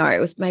 I don't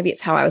know,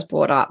 it's how I was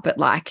brought up, but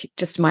like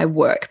just my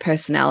work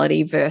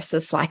personality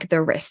versus like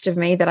the rest of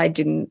me that I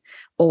didn't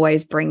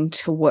always bring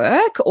to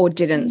work or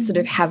didn't sort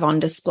of have on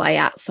display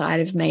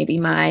outside of maybe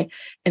my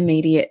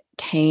immediate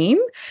team.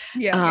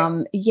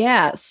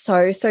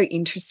 So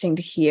interesting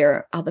to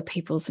hear other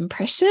people's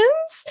impressions.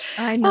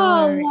 I know.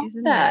 I love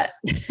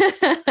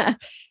that.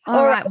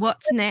 All right,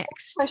 what's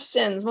next?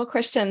 More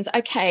questions.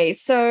 Okay,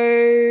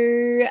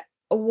 so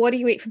what do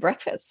you eat for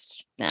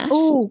breakfast, Nash?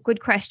 Oh,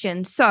 good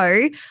question.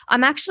 So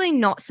I'm actually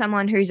not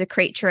someone who's a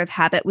creature of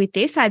habit with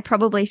this. I'd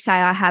probably say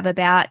I have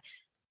about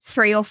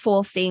 3 or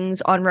 4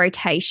 things on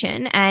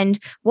rotation. And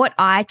what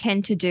I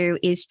tend to do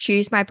is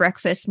choose my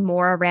breakfast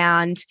more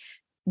around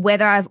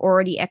whether I've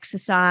already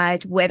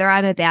exercised, whether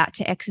I'm about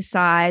to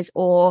exercise,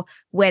 or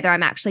whether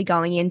I'm actually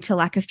going into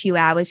like a few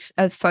hours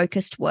of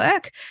focused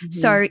work.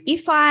 So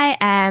if I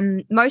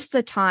am, most of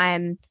the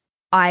time,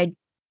 I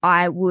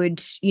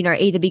would,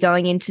 either be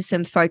going into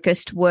some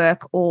focused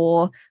work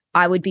or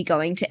I would be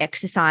going to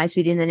exercise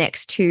within the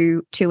next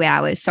two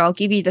hours. So I'll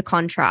give you the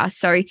contrast.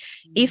 So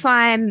if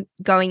I'm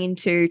going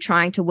into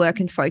trying to work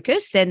and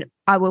focus, then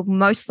I will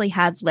mostly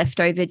have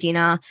leftover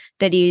dinner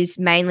that is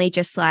mainly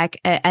just like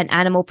an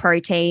animal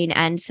protein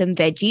and some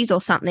veggies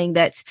or something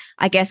that's,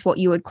 I guess, what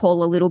you would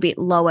call a little bit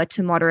lower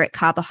to moderate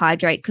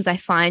carbohydrate, because I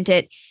find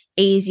it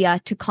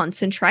easier to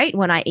concentrate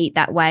when I eat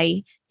that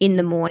way in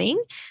the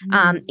morning.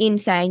 In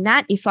saying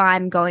that, if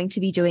I'm going to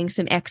be doing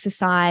some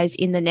exercise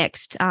in the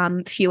next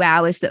few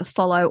hours that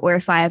follow, or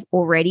if I have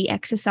already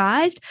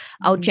exercised,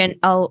 I'll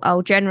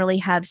generally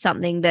have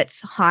something that's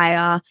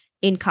higher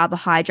in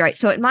carbohydrate.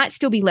 So it might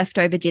still be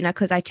leftover dinner,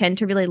 because I tend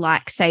to really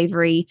like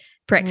savory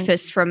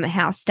breakfast from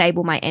how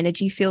stable my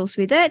energy feels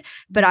with it.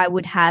 But I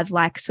would have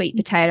like sweet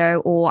potato,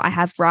 or I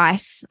have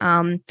rice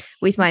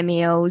with my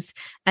meals.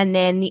 And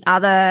then the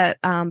other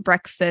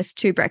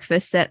two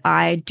breakfasts that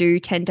I do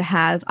tend to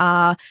have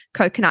are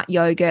coconut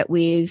yogurt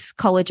with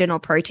collagen or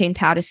protein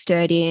powder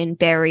stirred in,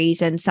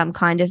 berries, and some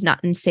kind of nut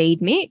and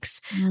seed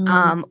mix.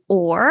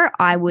 Or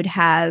I would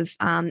have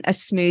a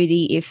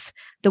smoothie if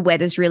the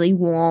weather's really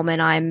warm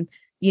and I'm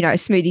a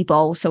smoothie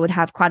bowl. So it would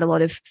have quite a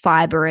lot of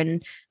fiber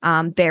and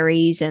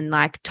berries and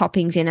like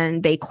toppings in it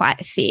and be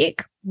quite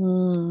thick.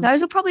 Those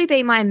will probably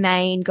be my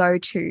main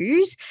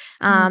go-tos.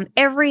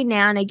 Every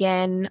now and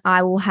again,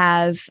 I will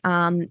have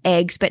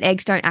eggs, but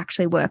eggs don't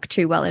actually work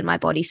too well in my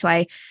body.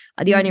 So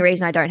the only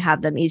reason I don't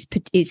have them is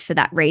for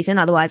that reason.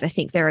 Otherwise, I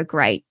think they're a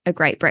great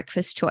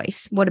breakfast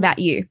choice. What about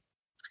you?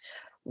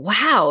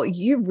 Wow,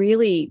 you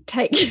really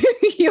take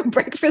your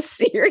breakfast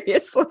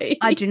seriously.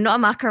 I do not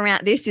muck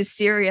around. This is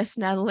serious,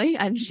 Natalie.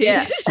 And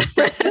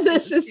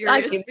this is,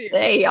 I can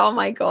see. Oh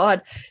my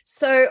God.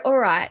 So, all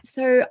right.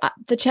 So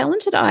the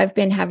challenge that I've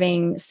been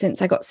having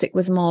since I got sick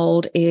with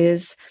mold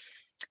is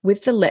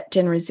with the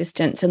leptin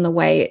resistance, and the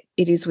way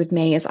it is with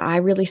me is I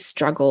really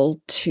struggle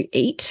to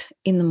eat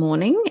in the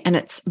morning, and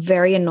it's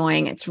very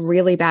annoying. It's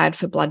really bad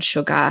for blood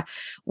sugar,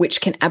 which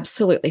can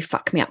absolutely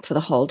fuck me up for the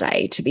whole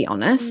day, to be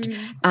honest,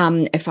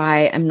 if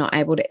I am not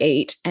able to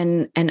eat.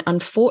 And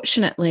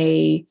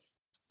unfortunately,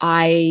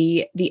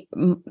 the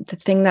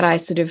thing that I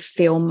sort of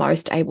feel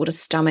most able to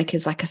stomach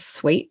is like a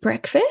sweet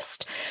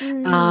breakfast.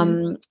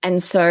 And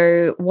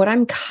so what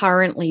I'm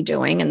currently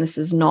doing, and this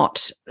is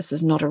not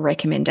a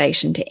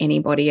recommendation to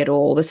anybody at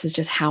all, this is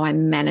just how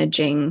I'm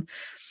managing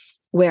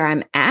where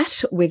I'm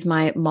at with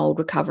my mold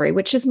recovery,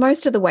 which is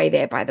most of the way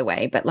there, by the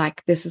way, but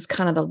like this is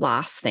kind of the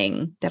last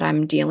thing that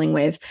I'm dealing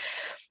with,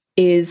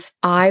 is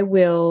I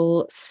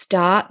will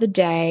start the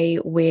day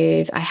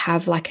with, I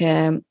have like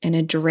an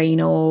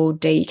adrenal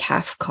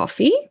decaf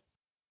coffee.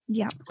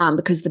 Yeah.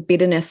 Because the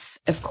bitterness,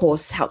 of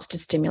course, helps to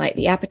stimulate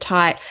the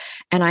appetite.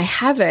 And I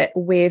have it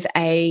with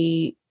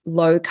a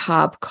low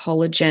carb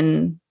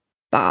collagen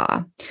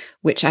bar,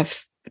 which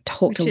I've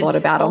talked a lot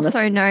about on this.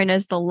 Also known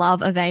as the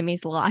love of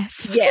Amy's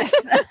life. Yes.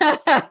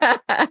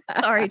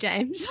 Sorry,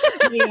 James.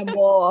 Yeah,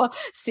 more.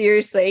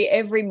 Seriously,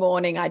 every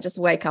morning I just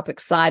wake up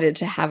excited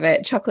to have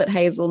it. Chocolate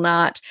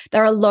hazelnut.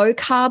 They're a low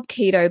carb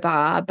keto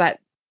bar, but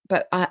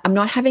I'm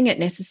not having it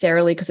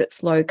necessarily because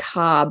it's low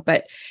carb,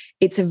 but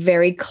it's a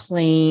very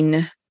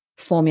clean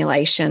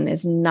formulation.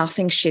 There's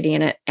nothing shitty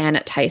in it, and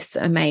it tastes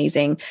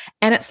amazing.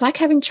 And it's like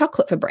having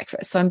chocolate for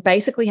breakfast. So I'm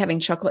basically having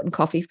chocolate and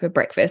coffee for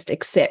breakfast,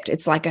 except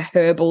it's like a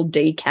herbal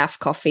decaf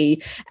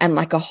coffee and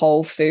like a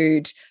whole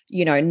food,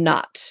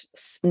 nut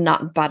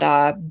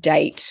butter,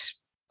 date,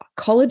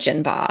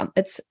 collagen bar.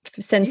 It's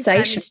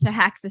sensational. To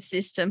hack the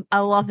system. I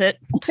love it.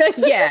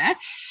 Yeah.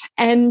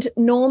 And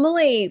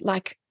normally,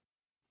 like,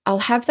 I'll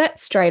have that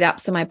straight up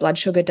so my blood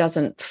sugar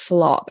doesn't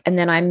flop. And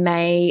then I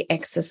may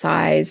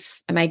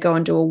exercise, I may go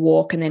and do a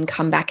walk and then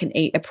come back and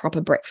eat a proper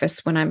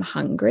breakfast when I'm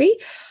hungry.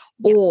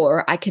 Yeah.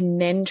 Or I can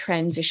then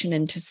transition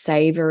into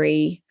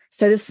savory.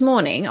 So this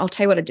morning, I'll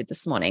tell you what I did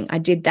this morning. I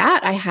did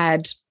that. I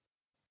had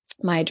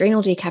my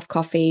Adrenal decaf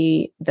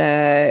coffee,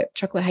 the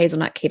chocolate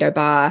hazelnut keto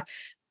bar,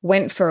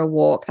 went for a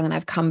walk, and then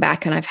I've come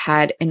back and I've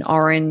had an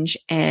orange,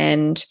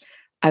 and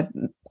I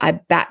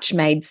batch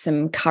made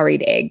some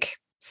curried egg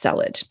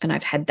salad, and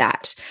I've had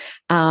that.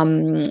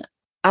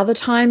 Other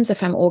times,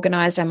 if I'm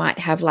organized, I might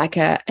have like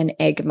an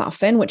egg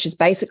muffin, which is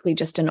basically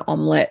just an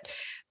omelette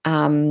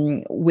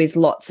with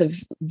lots of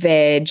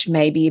veg,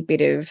 maybe a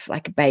bit of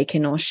like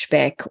bacon or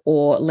speck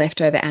or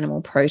leftover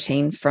animal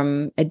protein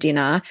from a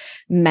dinner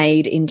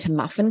made into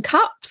muffin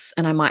cups.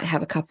 And I might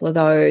have a couple of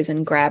those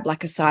and grab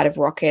like a side of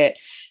rocket.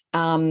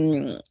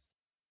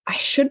 I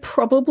should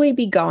probably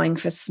be going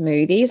for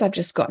smoothies. I've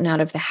just gotten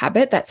out of the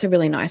habit. That's a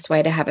really nice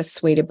way to have a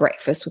sweeter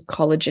breakfast with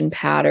collagen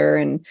powder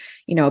and,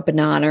 a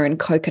banana and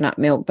coconut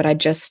milk. But I've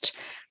just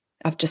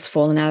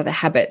fallen out of the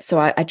habit. So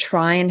I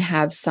try and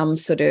have some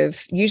sort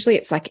of, usually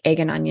it's like egg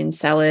and onion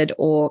salad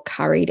or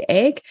curried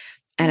egg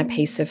and a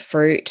piece of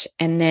fruit.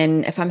 And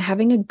then if I'm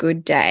having a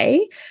good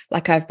day,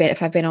 like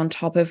if I've been on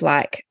top of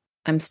like,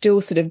 I'm still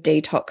sort of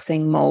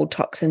detoxing mold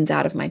toxins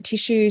out of my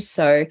tissues.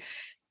 So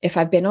if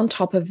I've been on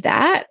top of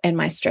that and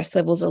my stress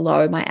levels are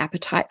low, my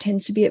appetite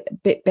tends to be a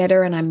bit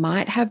better, and I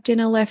might have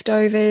dinner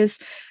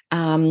leftovers.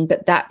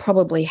 But that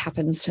probably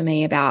happens for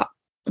me about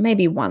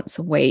maybe once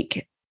a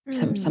week,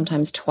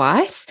 sometimes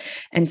twice.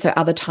 And so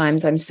other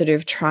times I'm sort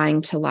of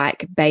trying to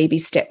like baby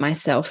step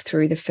myself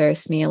through the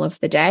first meal of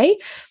the day.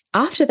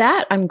 After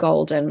that, I'm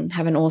golden.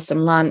 Have an awesome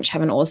lunch,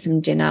 have an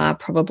awesome dinner,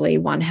 probably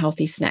one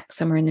healthy snack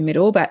somewhere in the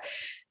middle. But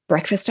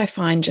breakfast I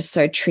find just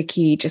so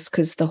tricky just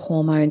because the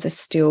hormones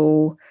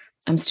are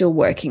I'm still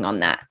working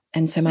on that.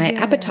 And so my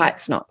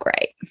appetite's not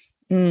great.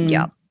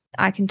 Yeah,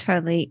 I can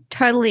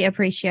totally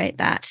appreciate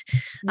that.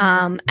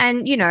 And,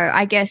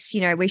 I guess,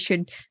 we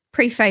should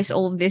preface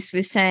all of this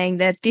with saying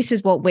that this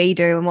is what we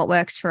do and what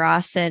works for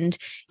us. And,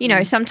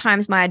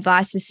 sometimes my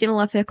advice is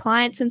similar for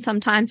clients and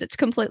sometimes it's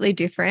completely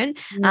different.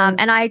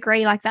 And I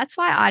agree, like, that's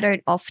why I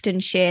don't often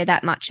share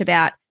that much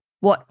about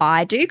what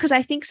I do, because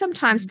I think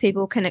sometimes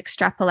people can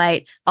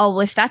extrapolate, oh,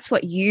 well, if that's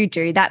what you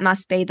do, that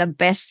must be the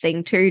best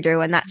thing to do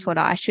and that's what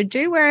I should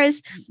do.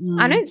 Whereas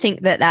I don't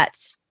think that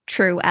that's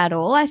true at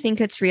all. I think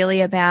it's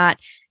really about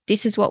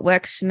this is what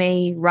works for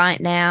me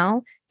right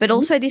now, but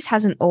also this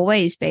hasn't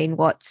always been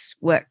what's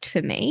worked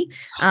for me.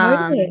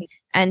 Totally.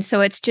 And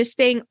so it's just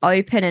being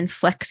open and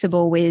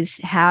flexible with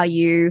how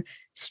you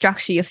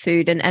structure your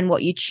food and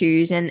what you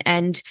choose,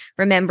 and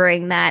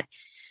remembering that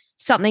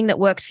something that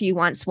worked for you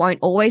once won't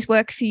always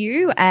work for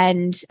you,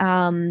 and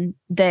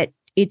that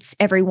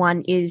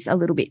everyone is a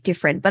little bit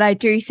different. But I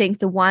do think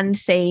the one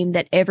theme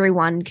that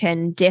everyone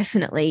can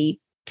definitely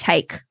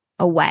take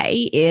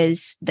away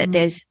is that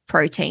there's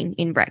protein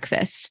in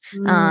breakfast,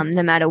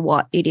 no matter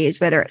what it is,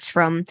 whether it's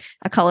from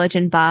a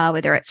collagen bar,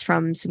 whether it's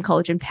from some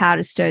collagen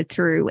powder stirred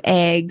through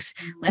eggs,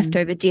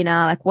 leftover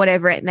dinner, like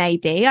whatever it may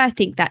be. I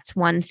think that's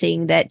one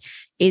thing that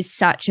is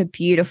such a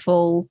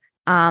beautiful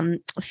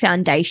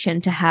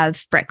foundation to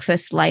have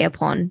breakfast lay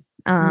upon.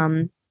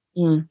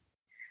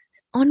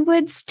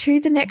 Onwards to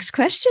the next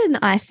question,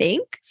 I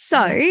think.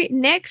 So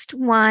next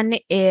one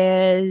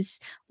is,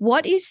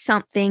 what is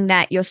something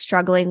that you're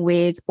struggling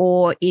with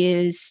or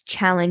is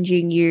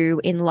challenging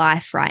you in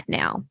life right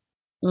now?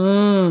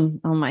 Oh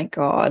my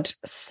God.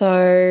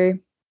 So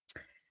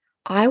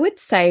I would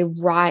say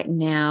right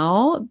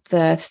now,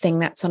 the thing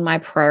that's on my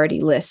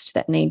priority list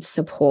that needs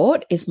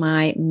support is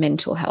my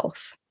mental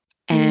health.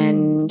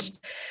 And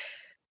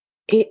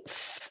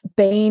it's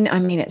been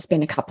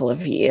a couple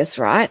of years,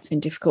 right? It's been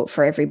difficult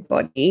for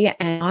everybody.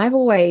 And I've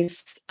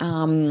always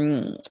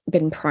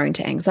been prone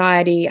to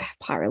anxiety,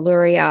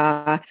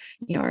 pyroluria,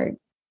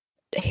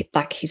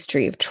 like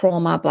history of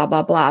trauma, blah,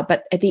 blah, blah.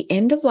 But at the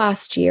end of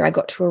last year, I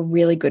got to a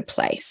really good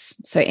place.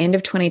 So end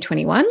of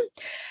 2021,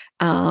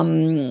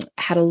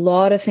 had a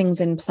lot of things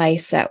in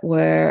place that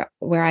were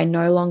where I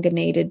no longer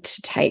needed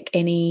to take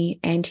any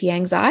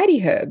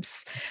anti-anxiety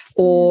herbs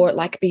or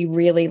like be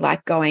really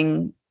like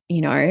going,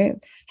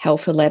 hell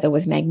for leather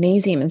with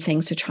magnesium and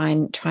things to try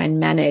and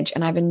manage.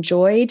 And I've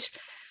enjoyed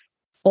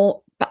 8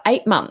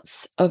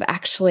 months of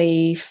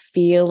actually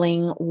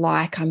feeling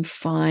like I'm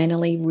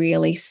finally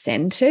really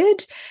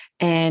centered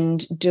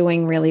and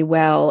doing really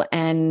well.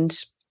 And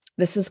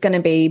this is going to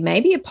be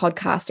maybe a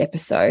podcast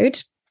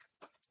episode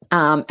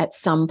at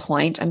some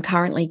point. I'm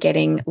currently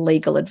getting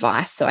legal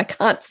advice, so I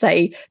can't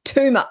say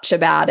too much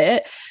about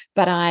it,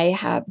 but I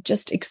have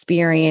just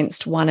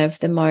experienced one of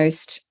the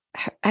most,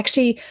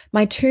 actually,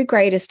 my two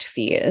greatest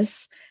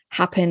fears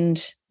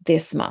happened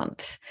this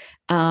month.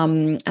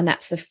 And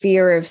that's the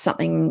fear of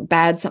something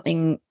bad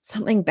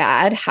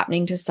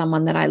happening to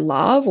someone that I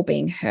love or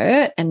being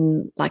hurt.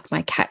 And like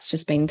my cat's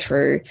just been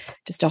through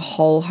just a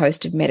whole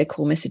host of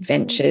medical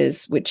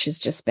misadventures, which has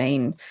just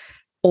been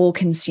all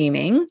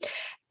consuming.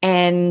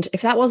 And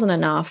if that wasn't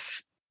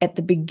enough, at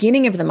the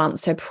beginning of the month,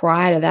 so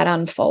prior to that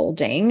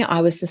unfolding,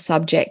 I was the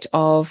subject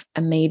of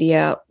a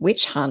media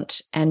witch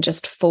hunt and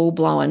just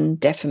full-blown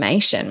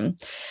defamation,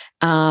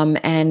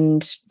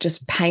 and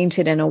just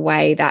painted in a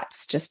way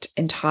that's just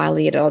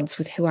entirely at odds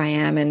with who I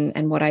am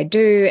and what I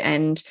do.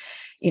 And,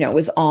 it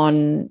was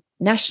on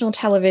national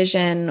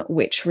television,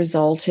 which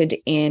resulted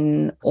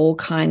in all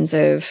kinds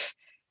of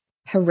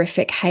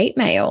horrific hate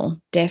mail,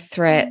 death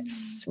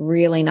threats,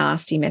 really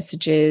nasty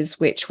messages,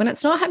 which when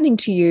it's not happening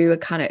to you,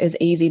 it kind of is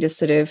easy to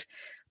sort of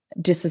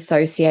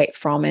disassociate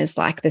from as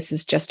like, this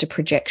is just a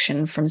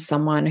projection from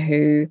someone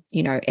who,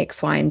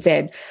 X, Y, and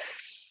Z.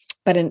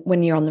 But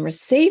when you're on the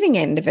receiving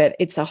end of it,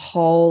 it's a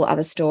whole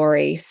other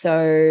story.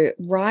 So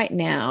right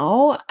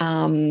now,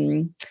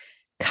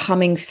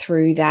 coming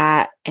through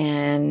that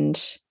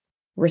and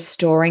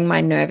restoring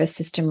my nervous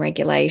system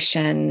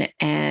regulation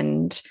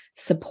and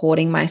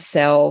supporting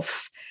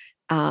myself,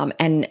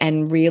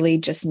 and really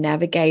just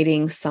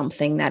navigating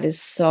something that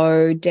is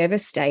so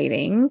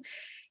devastating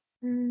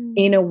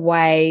in a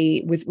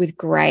way with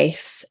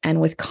grace and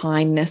with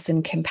kindness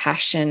and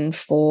compassion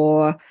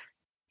for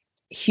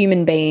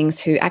human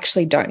beings who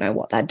actually don't know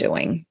what they're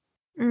doing.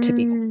 To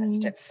be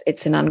honest,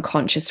 it's an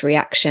unconscious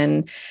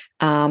reaction,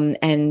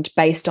 and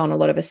based on a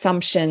lot of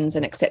assumptions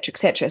and et cetera, et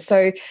cetera.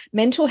 So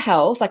mental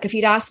health, like if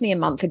you'd asked me a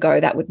month ago,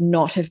 that would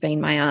not have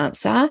been my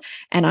answer.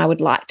 And I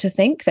would like to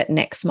think that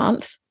next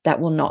month, that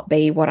will not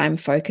be what I'm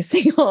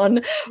focusing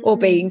on or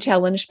being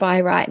challenged by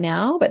right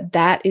now. But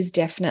that is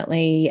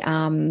definitely,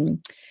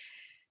 the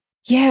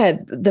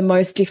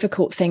most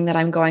difficult thing that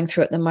I'm going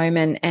through at the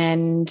moment.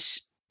 And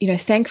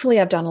thankfully,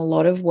 I've done a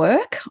lot of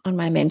work on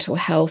my mental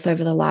health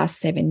over the last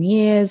 7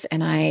 years.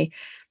 And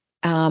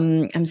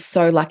I'm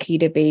so lucky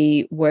to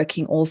be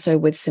working also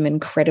with some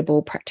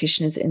incredible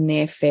practitioners in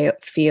their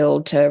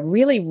field to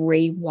really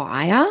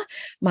rewire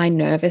my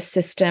nervous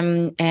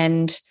system.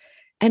 And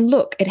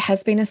look, it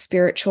has been a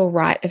spiritual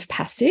rite of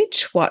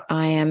passage, what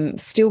I am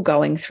still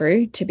going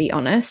through, to be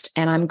honest.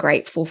 And I'm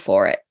grateful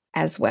for it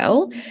as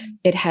well.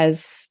 It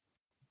has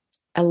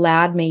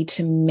allowed me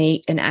to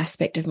meet an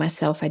aspect of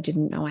myself I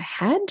didn't know I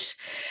had,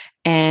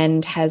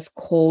 and has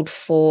called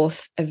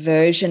forth a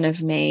version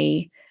of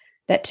me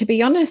that, to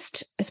be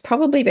honest, has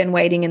probably been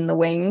waiting in the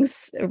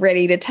wings,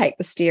 ready to take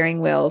the steering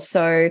wheel.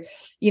 So,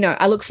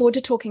 I look forward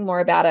to talking more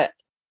about it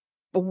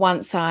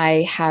once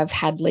I have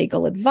had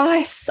legal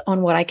advice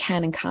on what I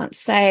can and can't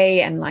say,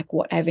 and like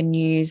what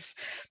avenues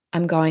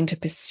I'm going to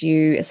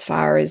pursue as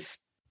far as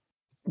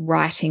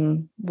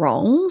righting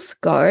wrongs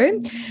go.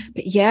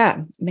 But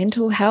yeah,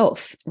 mental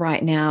health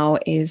right now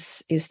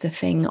is the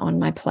thing on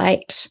my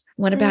plate.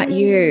 What about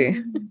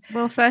you?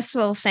 Well, first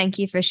of all, thank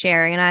you for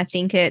sharing. And I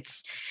think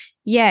it's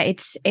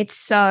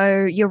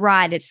so, you're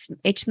right.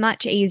 It's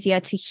much easier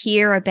to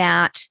hear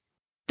about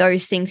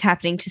those things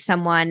happening to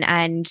someone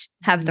and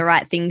have the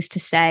right things to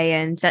say.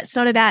 And that's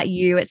not about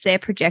you. It's their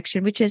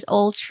projection, which is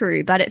all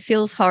true. But it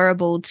feels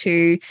horrible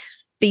to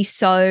be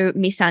so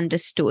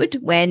misunderstood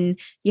when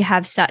you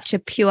have such a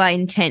pure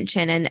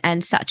intention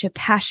and such a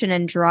passion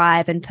and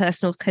drive and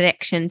personal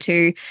connection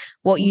to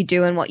what you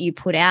do and what you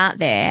put out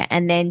there,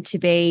 and then to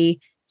be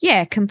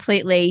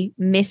completely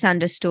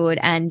misunderstood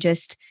and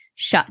just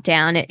shut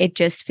down. It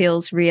just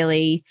feels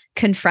really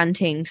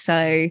confronting.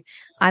 So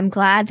I'm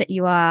glad that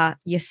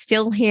you're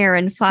still here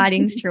and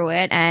fighting through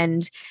it.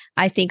 And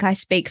I think I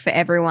speak for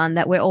everyone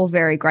that we're all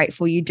very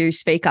grateful you do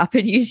speak up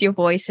and use your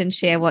voice and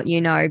share what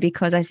you know,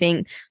 because I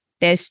think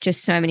there's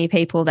just so many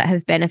people that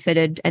have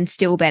benefited and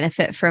still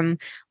benefit from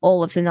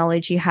all of the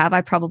knowledge you have.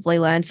 I probably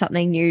learned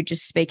something new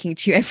just speaking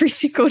to you every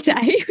single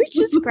day,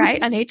 which is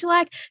great. I need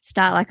to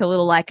start a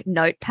little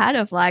notepad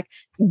of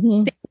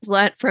things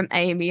learnt from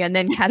Amy and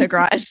then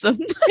categorize them.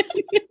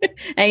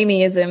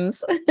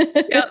 Amyisms.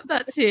 Yep,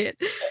 that's it.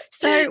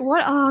 So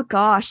oh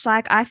gosh,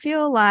 I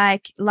feel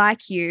like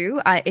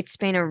you, it's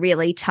been a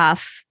really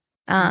tough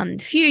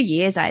few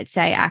years, I'd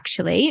say,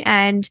 actually.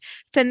 And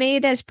for me,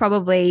 there's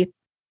probably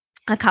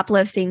a couple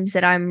of things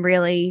that I'm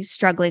really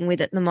struggling with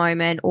at the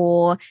moment,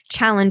 or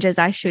challenges,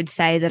 I should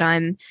say, that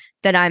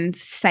I'm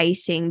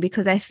facing,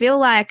 because I feel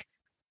like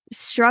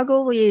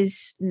struggle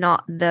is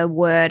not the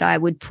word I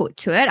would put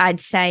to it. I'd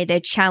say they're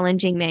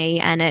challenging me,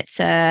 and it's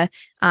a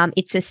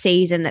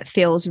season that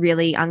feels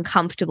really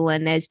uncomfortable,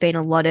 and there's been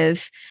a lot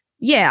of,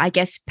 I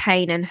guess,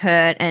 pain and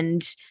hurt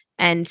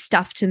and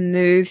stuff to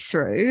move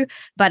through,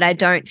 but I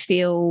don't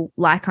feel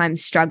like I'm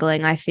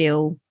struggling. I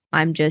feel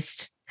I'm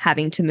just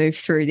having to move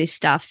through this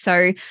stuff.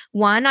 So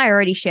one, I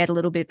already shared a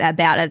little bit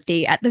about at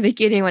the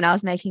beginning when I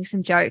was making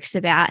some jokes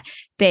about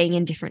being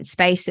in different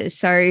spaces.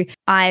 So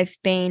I've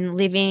been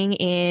living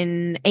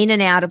in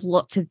and out of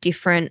lots of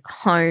different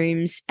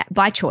homes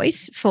by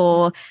choice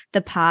for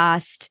the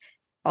past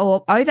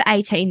over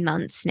 18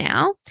 months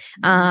now,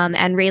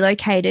 and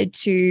relocated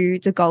to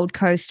the Gold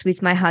Coast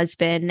with my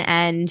husband.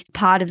 And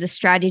part of the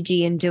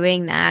strategy in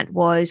doing that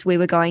was we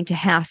were going to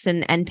house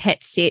and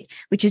pet sit,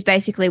 which is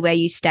basically where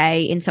you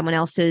stay in someone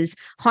else's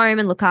home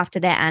and look after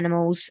their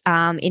animals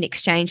in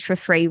exchange for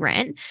free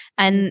rent.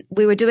 And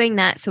we were doing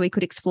that so we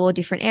could explore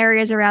different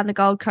areas around the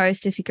Gold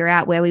Coast to figure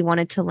out where we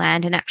wanted to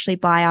land and actually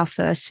buy our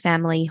first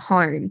family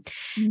home.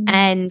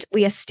 And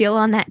we are still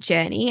on that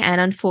journey. And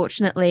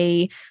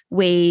unfortunately,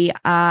 we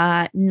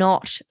are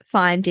not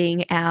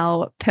finding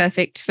our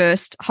perfect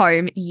first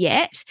home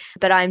yet,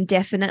 but I'm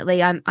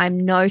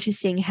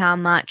noticing how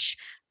much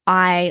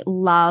I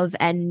love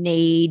and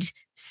need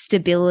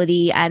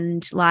stability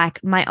and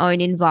like my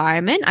own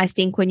environment. I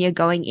think when you're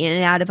going in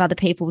and out of other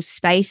people's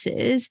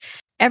spaces,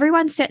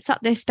 everyone sets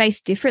up their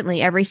space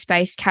differently. Every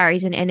space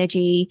carries an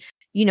energy.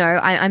 You know,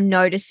 I'm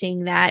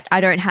noticing that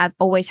I don't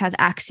always have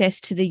access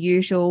to the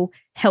usual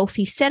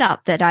healthy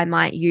setup that I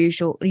might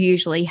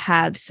usually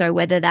have. So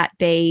whether that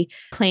be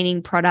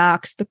cleaning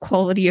products, the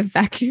quality of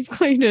vacuum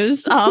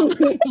cleaners,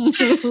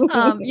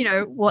 you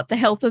know, what the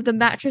health of the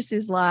mattress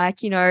is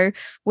like, you know,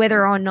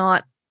 whether or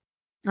not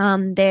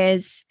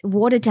there's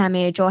water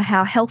damage or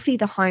how healthy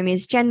the home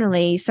is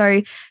generally.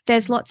 So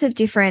there's lots of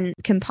different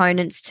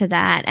components to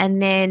that.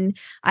 And then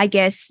I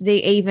guess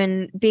the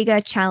even bigger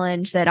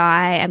challenge that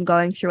I am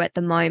going through at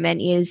the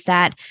moment is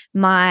that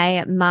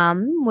my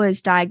mum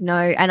was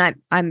diagnosed, and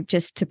I'm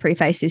just to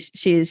preface this,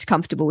 she is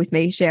comfortable with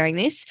me sharing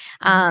this.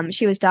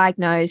 She was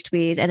diagnosed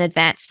with an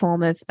advanced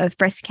form of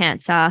breast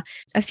cancer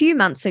a few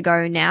months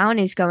ago now and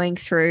is going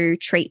through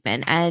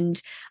treatment.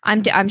 And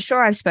I'm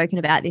sure I've spoken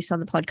about this on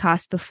the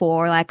podcast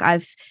before. Like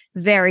I've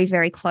very,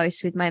 very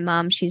close with my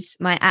mum. She's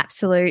my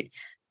absolute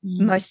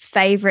most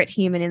favorite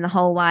human in the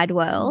whole wide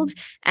world.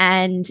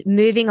 And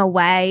moving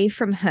away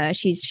from her,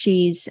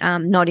 she's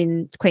not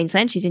in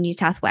Queensland, she's in New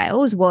South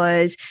Wales,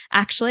 was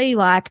actually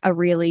like a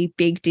really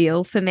big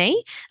deal for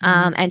me.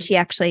 And she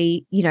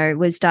actually, you know,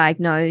 was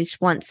diagnosed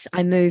once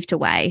I moved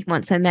away,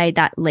 once I made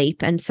that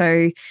leap. And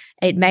so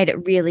it made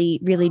it really,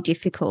 really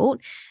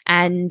difficult.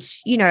 And,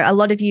 you know, a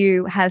lot of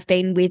you have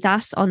been with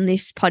us on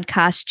this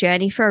podcast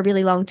journey for a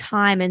really long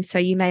time. And so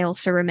you may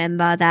also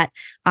remember that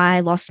I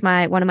lost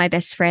one of my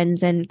best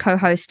friends and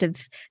co-host of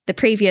the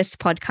previous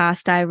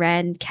podcast I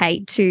ran,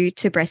 Kate,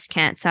 to breast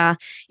cancer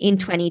in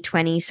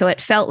 2020. So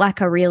it felt like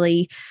a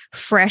really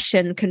fresh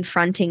and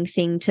confronting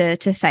thing to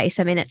face.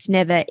 I mean, it's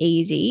never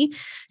easy.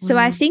 So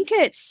I think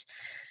it's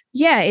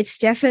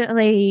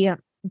definitely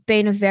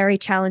been a very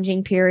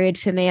challenging period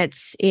for me.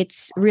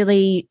 It's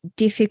really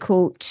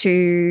difficult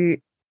to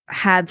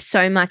have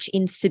so much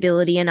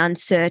instability and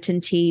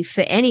uncertainty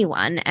for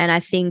anyone. And I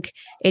think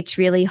it's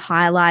really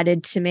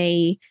highlighted to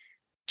me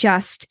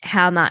just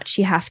how much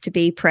you have to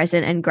be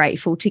present and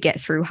grateful to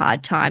get through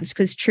hard times,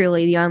 because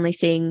truly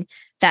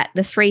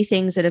the three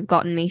things that have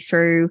gotten me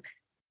through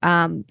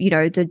you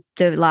know, the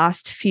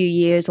last few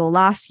years, or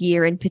last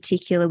year in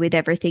particular, with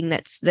everything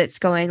that's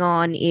going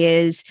on,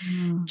 is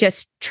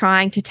just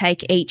trying to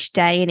take each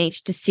day and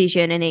each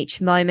decision and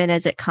each moment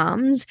as it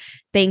comes,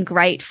 being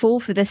grateful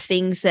for the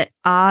things that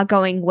are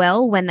going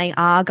well when they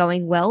are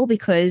going well,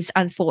 because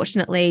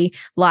unfortunately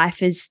life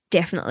has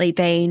definitely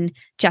been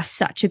just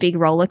such a big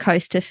roller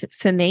coaster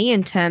for me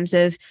in terms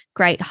of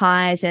great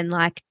highs and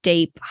like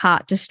deep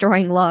heart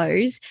destroying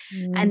lows.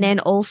 And then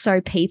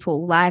also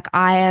people, like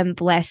I am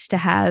blessed to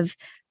have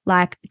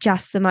like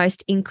just the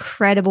most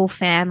incredible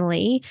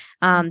family,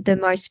 the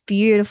most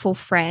beautiful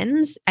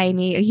friends,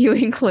 Amy, you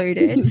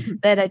included,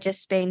 that are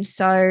just been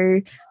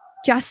so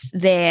just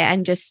there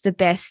and just the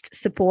best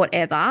support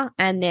ever.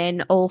 And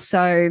then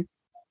also,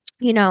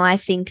 you know, I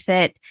think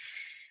that,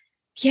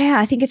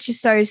 I think it's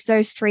just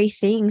those three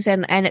things.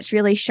 And it's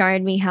really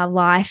shown me how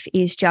life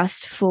is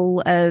just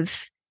full of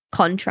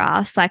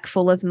contrast, like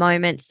full of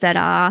moments that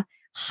are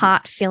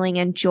heart-filling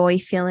and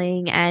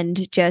joy-filling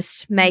and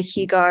just make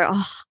you go,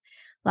 oh,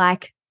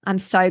 like, I'm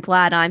so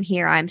glad I'm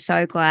here. I'm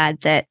so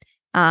glad that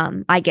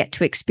I get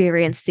to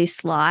experience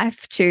this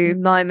life, to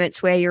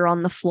moments where you're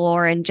on the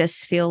floor and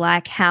just feel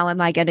like, how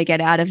am I going to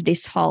get out of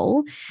this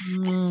hole?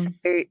 And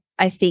so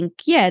I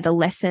think, the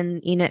lesson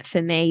in it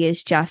for me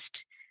is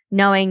just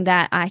knowing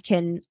that I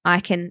can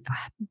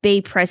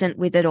be present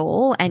with it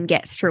all and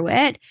get through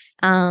it,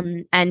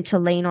 and to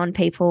lean on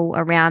people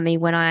around me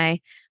when I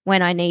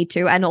need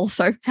to, and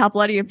also how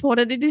bloody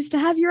important it is to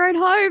have your own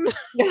home.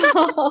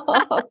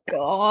 Oh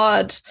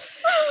God.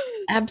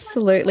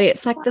 Absolutely.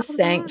 It's like the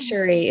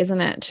sanctuary,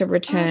 isn't it, to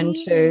return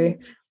to?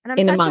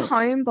 And I'm such a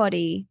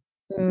homebody.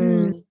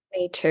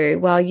 Me too.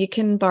 Well, you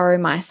can borrow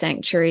my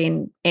sanctuary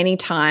in any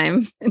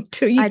time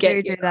until you get.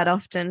 I do that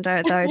often,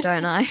 don't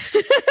I?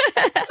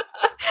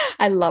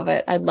 I love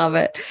it. I love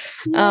it.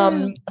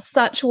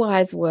 Such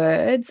wise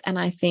words. And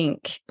I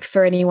think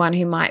for anyone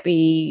who might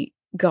be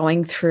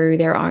going through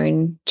their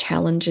own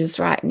challenges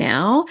right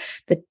now,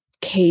 the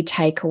key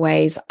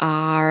takeaways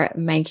are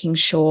making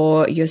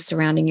sure you're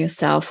surrounding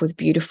yourself with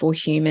beautiful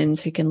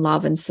humans who can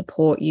love and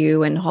support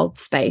you and hold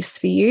space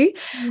for you.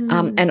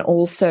 And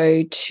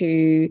also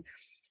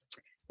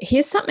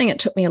here's something that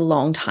took me a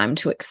long time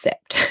to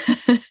accept.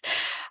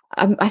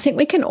 I think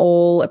we can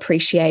all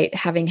appreciate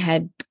having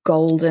had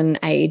golden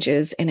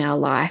ages in our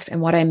life.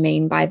 And what I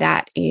mean by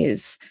that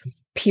is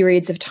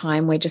periods of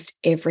time where just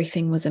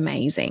everything was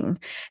amazing.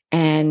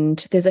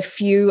 And there's a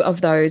few of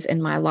those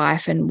in my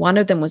life. And one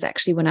of them was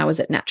actually when I was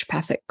at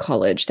naturopathic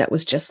college. That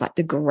was just like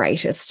the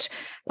greatest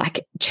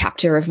like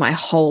chapter of my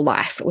whole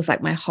life. It was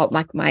like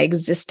my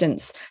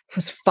existence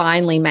was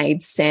finally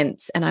made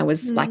sense. And I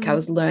was like, I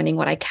was learning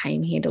what I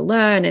came here to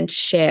learn and to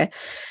share.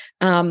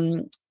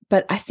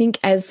 But I think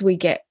as we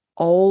get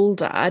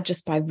older,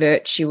 just by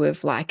virtue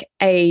of like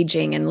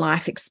aging and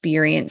life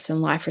experience and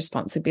life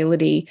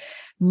responsibility,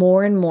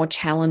 more and more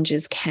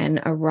challenges can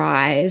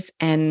arise.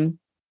 And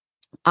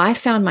I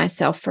found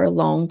myself for a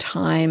long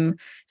time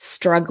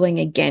struggling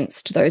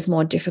against those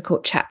more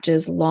difficult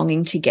chapters,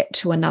 longing to get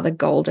to another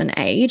golden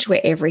age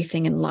where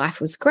everything in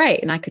life was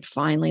great and I could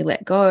finally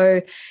let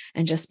go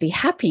and just be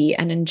happy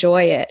and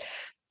enjoy it.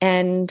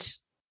 And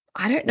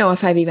I don't know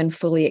if I've even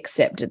fully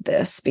accepted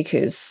this,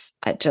 because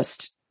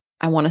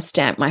I want to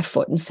stamp my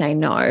foot and say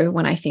no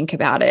when I think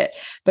about it.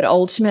 But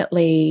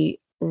ultimately,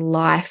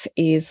 life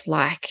is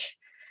like,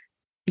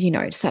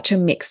 such a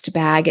mixed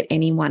bag at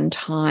any one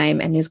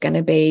time. And there's going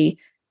to be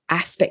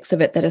aspects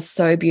of it that are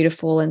so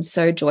beautiful and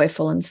so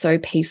joyful and so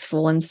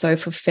peaceful and so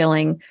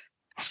fulfilling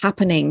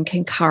happening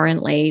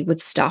concurrently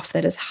with stuff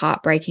that is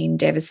heartbreaking,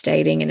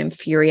 devastating, and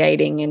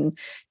infuriating and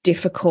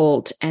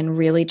difficult and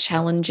really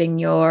challenging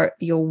your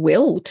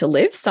will to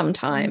live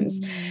sometimes.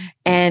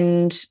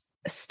 And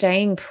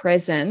staying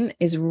present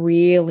is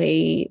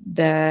really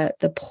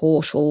the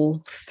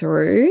portal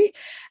through,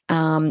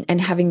 and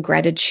having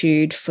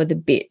gratitude for the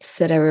bits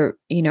that are,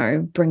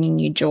 bringing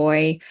you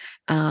joy,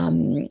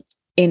 in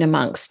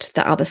amongst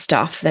the other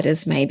stuff that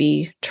is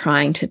maybe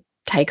trying to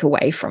take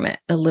away from it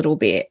a little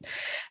bit,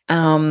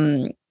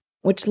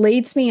 which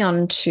leads me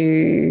on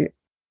to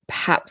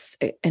perhaps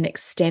an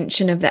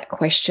extension of that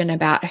question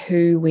about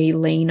who we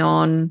lean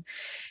on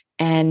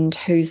and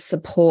whose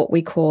support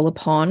we call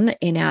upon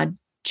in our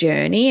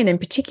journey, and in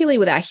particularly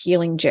with our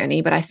healing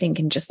journey, but I think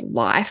in just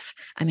life.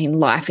 I mean,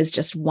 life is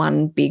just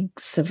one big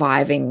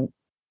surviving,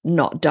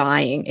 not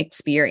dying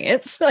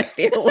experience, I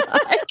feel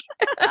like.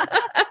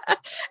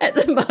 At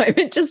the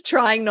moment, just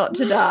trying not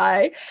to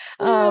die,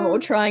 or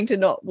trying to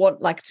not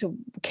to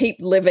keep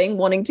living,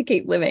 wanting to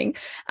keep living.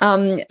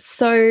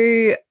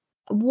 So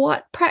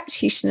what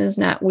practitioners,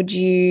 Nat, would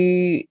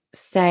you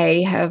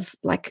say have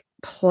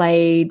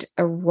played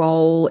a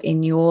role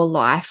in your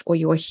life or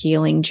your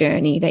healing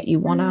journey that you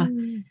want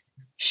to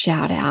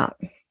shout out?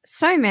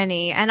 So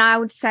many. And I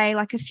would say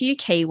a few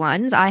key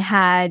ones. I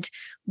had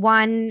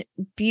one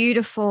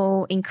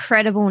beautiful,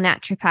 incredible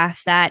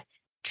naturopath that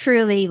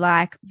truly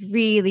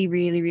really,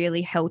 really,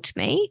 really helped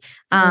me.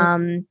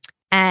 And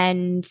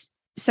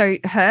so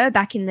her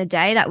back in the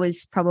day, that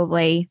was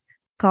probably,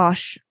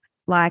 10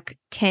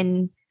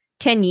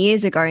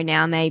 years ago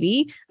now,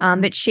 maybe.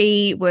 But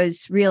she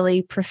was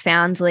really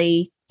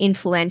profoundly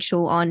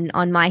influential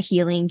on my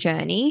healing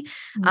journey.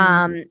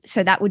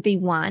 So that would be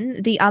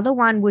one. The other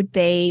one would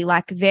be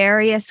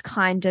various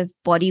kind of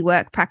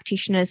bodywork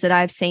practitioners that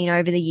I've seen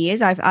over the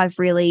years. I've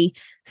really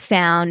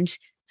found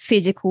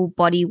physical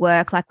body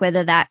work,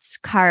 whether that's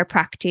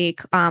chiropractic,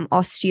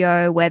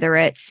 osteo, whether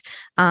it's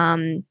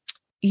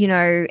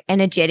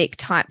energetic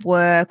type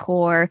work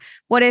or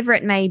whatever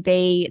it may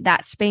be,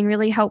 that's been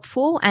really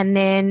helpful. And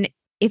then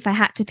if I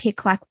had to pick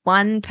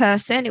one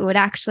person, it would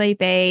actually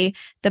be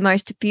the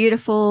most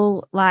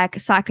beautiful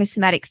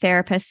psychosomatic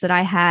therapist that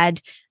I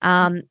had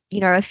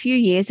a few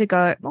years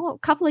ago, a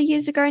couple of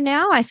years ago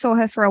now. I saw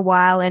her for a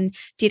while and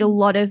did a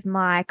lot of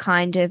my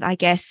kind of, I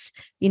guess,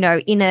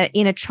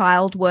 inner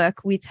child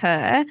work with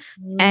her.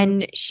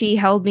 And she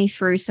held me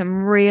through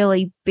some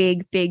really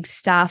big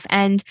stuff.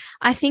 And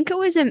I think it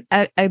was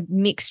a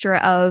mixture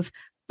of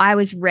I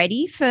was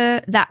ready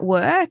for that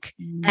work,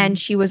 and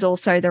she was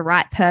also the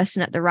right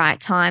person at the right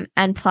time.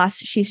 And plus,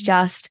 she's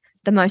just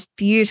the most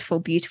beautiful,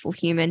 beautiful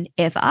human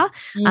ever.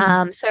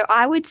 So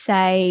I would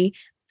say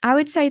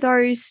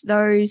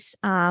those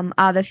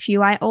are the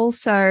few. I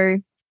also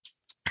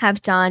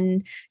have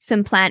done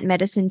some plant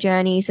medicine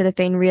journeys that have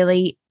been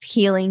really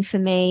healing for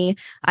me.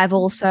 I've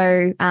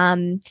also,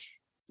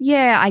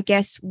 I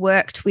guess,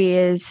 worked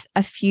with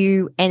a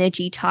few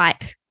energy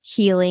type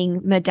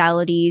healing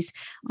modalities.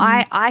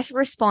 I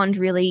respond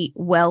really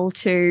well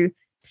to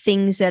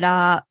things that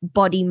are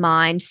body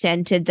mind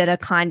centered, that are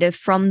kind of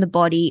from the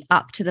body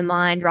up to the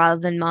mind rather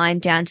than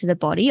mind down to the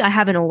body. I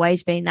haven't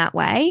always been that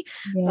way,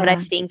 but I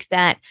think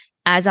that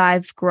as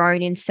I've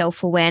grown in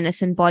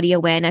self-awareness and body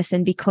awareness,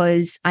 and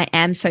because I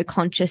am so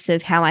conscious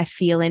of how I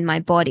feel in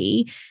my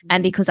body,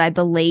 and because I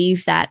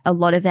believe that a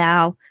lot of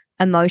our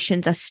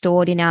emotions are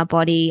stored in our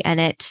body, and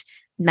it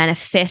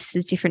manifests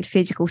as different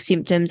physical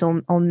symptoms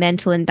or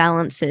mental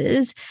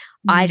imbalances,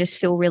 I just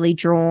feel really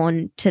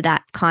drawn to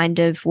that kind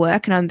of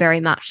work, and I'm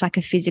very much like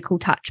a physical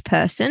touch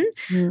person.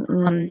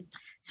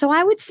 So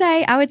I would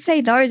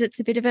say those. It's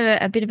a bit of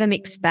a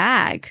mixed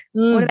bag.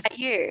 What about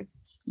you?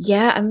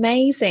 Yeah,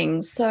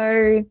 amazing.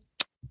 So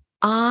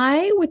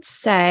I would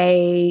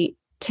say,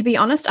 to be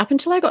honest, up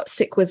until I got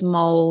sick with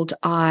mold,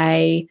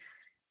 I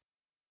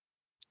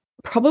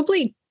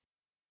probably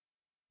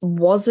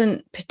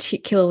wasn't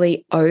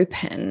particularly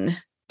open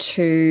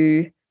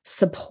to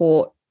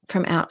support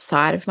from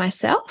outside of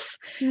myself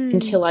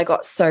until I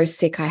got so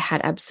sick I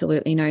had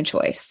absolutely no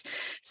choice.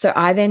 So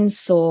I then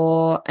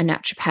saw a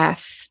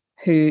naturopath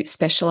who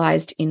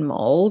specialized in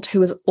mold, who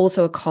was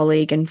also a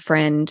colleague and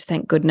friend.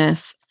 Thank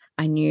goodness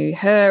I knew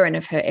her and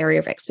of her area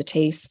of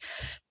expertise.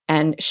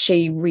 And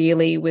she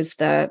really was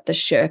the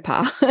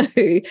Sherpa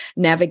who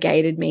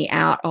navigated me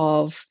out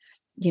of,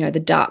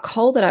 the dark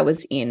hole that I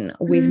was in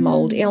with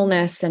mold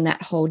illness and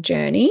that whole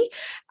journey,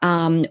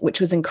 which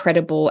was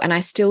incredible. And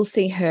I still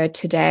see her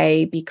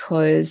today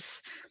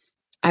because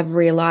I've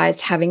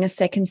realized having a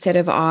second set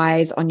of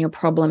eyes on your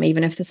problem,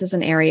 even if this is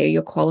an area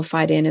you're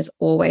qualified in, is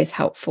always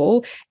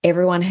helpful.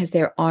 Everyone has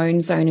their own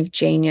zone of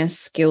genius,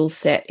 skill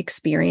set,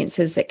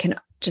 experiences that can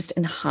just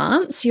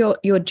enhance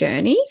your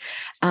journey.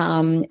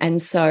 And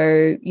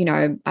so,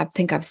 I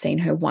think I've seen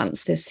her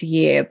once this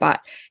year, but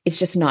it's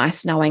just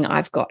nice knowing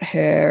I've got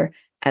her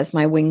as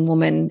my wing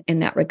woman in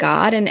that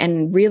regard.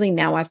 And really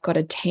now I've got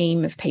a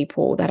team of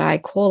people that I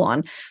call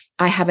on.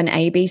 I have an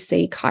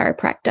ABC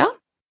chiropractor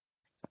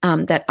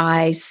that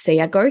I see.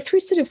 I go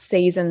through sort of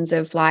seasons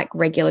of like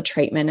regular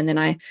treatment, and then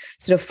I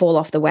sort of fall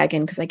off the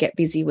wagon because I get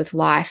busy with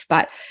life.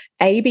 But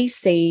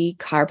ABC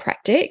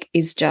chiropractic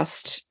is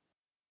just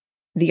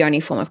the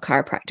only form of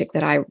chiropractic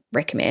that I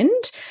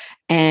recommend,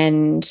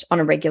 and on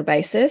a regular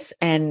basis.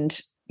 And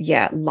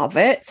yeah, love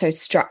it. So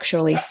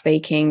structurally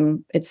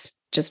speaking, it's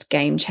just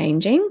game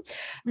changing.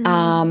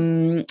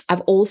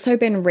 I've also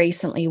been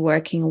recently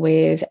working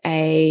with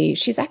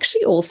she's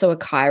actually also a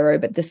chiro,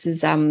 but this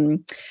is a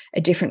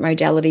different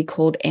modality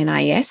called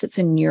NIS. It's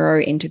a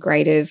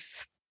neurointegrative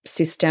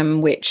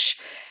system, which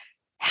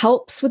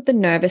helps with the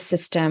nervous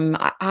system.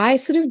 I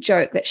sort of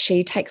joke that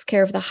she takes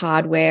care of the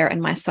hardware and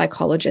my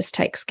psychologist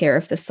takes care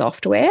of the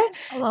software.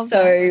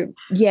 So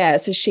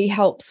she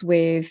helps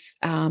with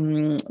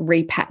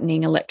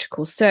repatterning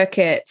electrical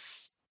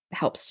circuits,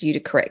 helps you to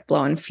correct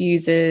blown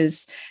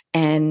fuses,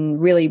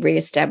 and really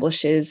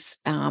reestablishes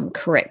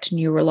correct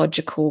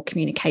neurological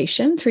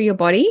communication through your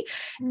body.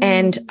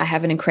 And I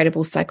have an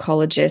incredible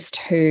psychologist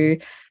who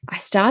I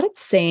started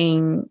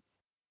seeing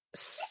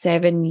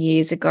 7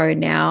 years ago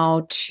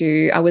now.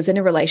 I was in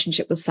a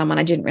relationship with someone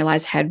I didn't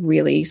realize had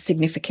really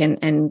significant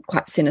and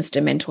quite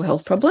sinister mental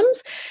health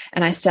problems.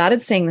 And I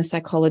started seeing the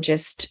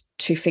psychologist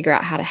to figure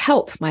out how to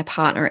help my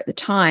partner at the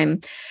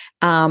time.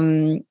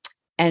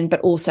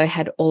 But also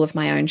had all of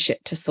my own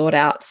shit to sort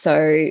out.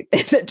 So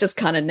it just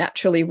kind of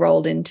naturally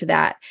rolled into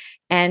that.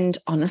 And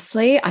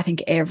honestly, I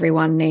think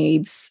everyone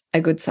needs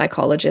a good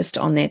psychologist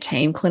on their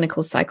team,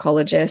 clinical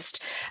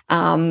psychologist,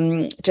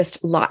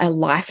 just a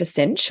life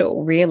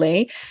essential,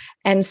 really.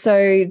 And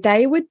so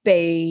they would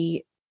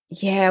be,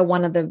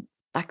 one of the,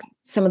 like,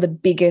 some of the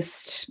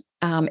biggest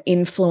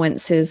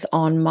influences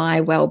on my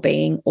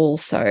well-being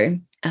also,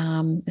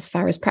 as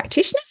far as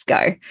practitioners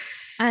go.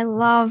 I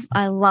love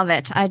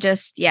it.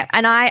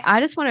 And I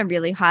just want to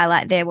really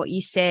highlight there what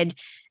you said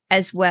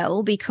as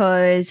well,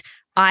 because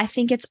I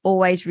think it's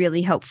always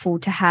really helpful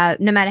to have,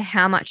 no matter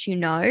how much you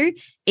know,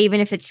 even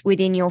if it's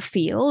within your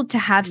field, to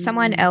have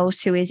someone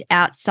else who is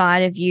outside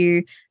of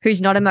you, who's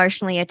not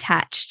emotionally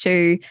attached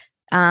to,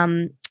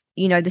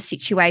 the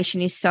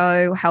situation, is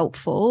so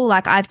helpful.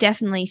 Like, I've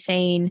definitely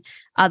seen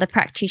other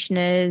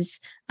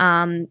practitioners,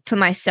 for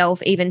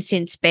myself, even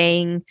since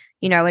being,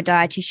 a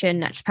dietitian,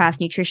 naturopath,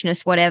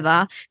 nutritionist,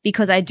 whatever,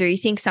 because I do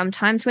think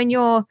sometimes when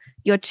you're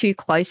too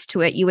close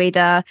to it, you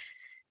either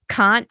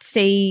can't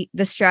see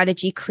the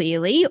strategy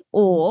clearly,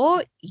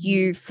 or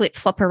you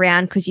flip-flop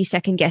around because you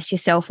second guess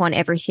yourself on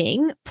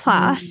everything.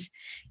 Plus,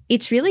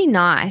 it's really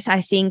nice.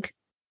 I think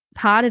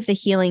part of the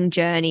healing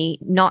journey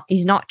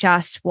is not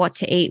just what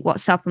to eat, what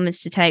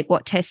supplements to take,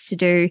 what tests to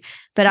do,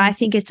 but I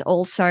think it's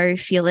also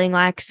feeling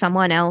like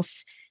someone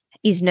else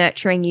is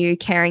nurturing you,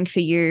 caring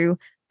for you,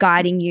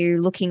 guiding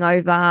you, looking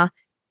over,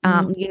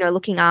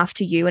 looking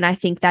after you. And I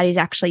think that is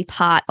actually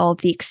part of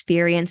the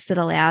experience that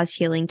allows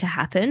healing to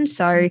happen.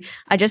 So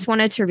I just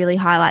wanted to really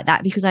highlight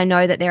that, because I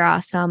know that there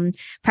are some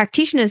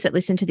practitioners that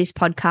listen to this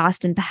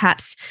podcast, and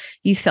perhaps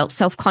you felt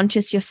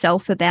self-conscious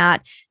yourself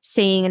about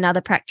seeing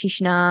another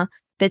practitioner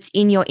that's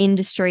in your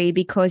industry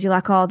because you're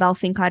like, oh, they'll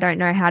think I don't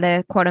know how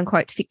to quote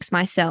unquote fix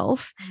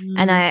myself.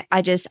 And I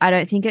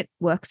don't think it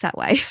works that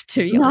way,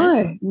 to be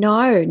honest.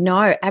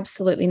 No,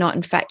 absolutely not.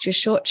 In fact, you're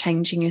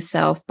shortchanging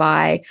yourself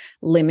by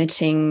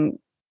limiting,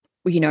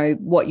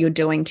 what you're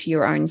doing to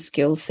your own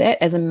skill set,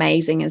 as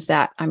amazing as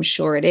that I'm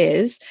sure it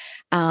is.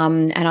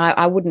 And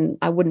I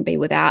wouldn't be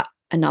without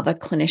another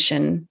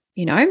clinician,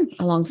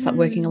 alongside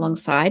working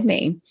alongside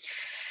me.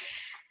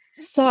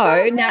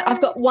 So now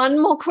I've got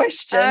one more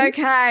question.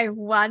 Okay,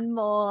 one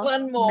more.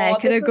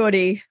 Make it a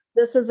goodie.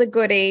 This is a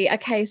goodie.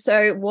 Okay,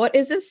 so what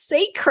is a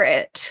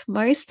secret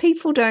most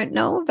people don't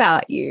know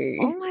about you?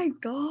 Oh my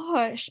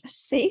gosh, a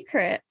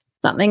secret.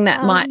 Something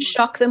that might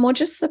shock them or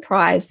just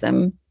surprise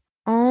them.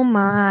 Oh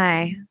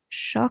my,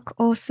 shock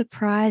or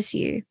surprise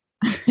you.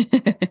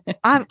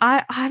 I'm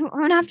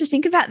gonna have to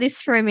think about this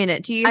for a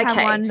minute. Do you have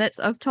one that's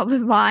off top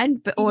of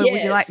mind, or would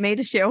you like me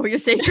to share all your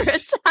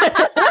secrets?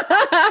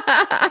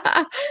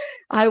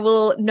 I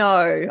will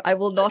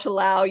not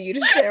allow you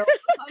to share all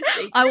my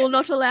secrets. I will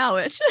not allow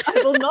it.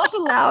 I will not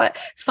allow it.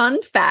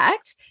 Fun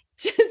fact,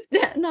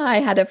 Nat and I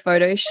had a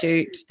photo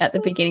shoot at the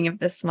beginning of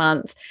this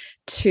month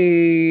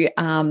to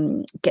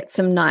get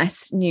some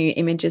nice new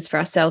images for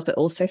ourselves, but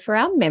also for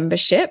our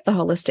membership, the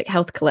Holistic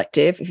Health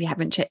Collective. If you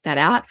haven't checked that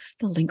out,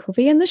 the link will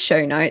be in the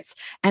show notes,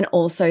 and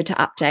also to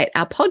update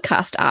our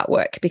podcast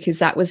artwork, because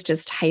that was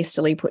just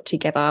hastily put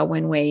together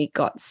when we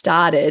got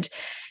started.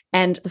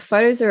 And the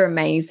photos are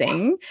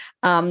amazing.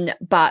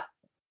 But,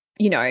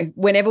 you know,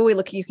 whenever we're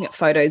looking at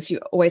photos,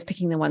 you're always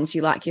picking the ones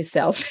you like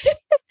yourself.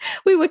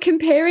 We were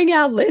comparing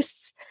our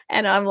lists,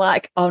 and I'm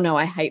like, oh no,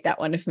 I hate that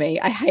one of me.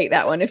 I hate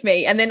that one of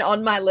me. And then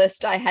on my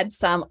list, I had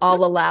some,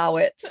 I'll allow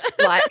it.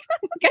 Like,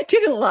 I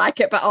didn't like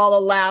it, but I'll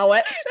allow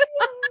it.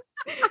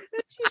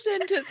 She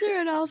sent it through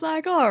and I was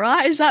like, all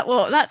right,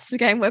 that's the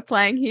game we're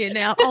playing here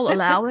now. I'll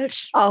allow it.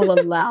 I'll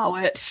allow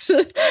it.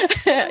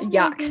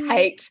 Yuck,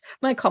 hate.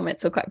 My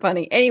comments are quite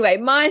funny. Anyway,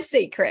 my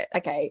secret.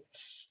 Okay.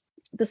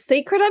 The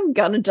secret I'm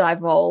going to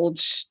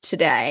divulge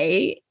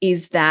today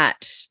is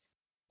that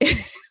can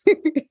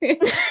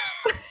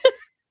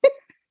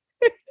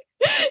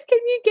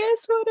you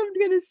guess what I'm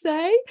going to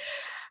say?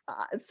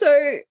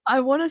 So I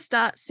want to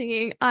start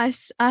singing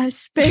Ice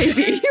Ice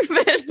Baby.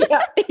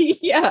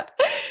 yeah.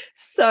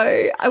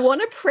 So I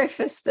want to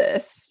preface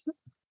this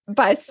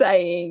by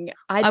saying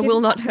I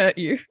will not hurt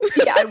you.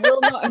 Yeah, I will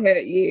not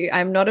hurt you.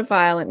 I'm not a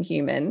violent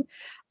human.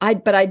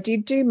 But I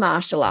did do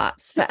martial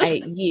arts for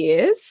 8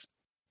 years.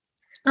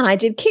 And I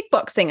did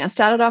kickboxing. I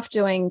started off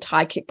doing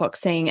Thai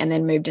kickboxing and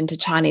then moved into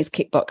Chinese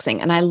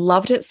kickboxing. And I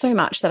loved it so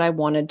much that I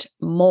wanted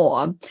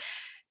more.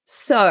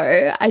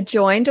 So I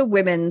joined a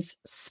women's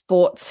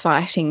sports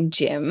fighting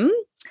gym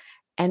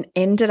and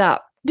ended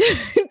up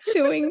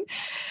doing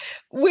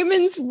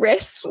women's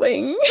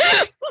wrestling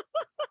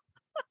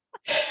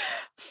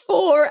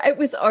it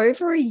was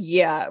over a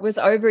year. It was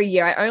over a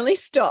year. I only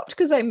stopped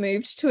because I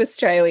moved to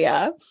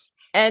Australia,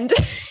 and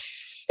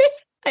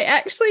I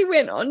actually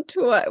went on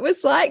tour. It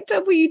was like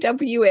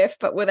WWF,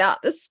 but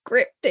without the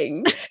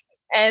scripting.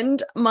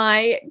 And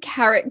my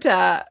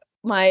character,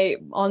 my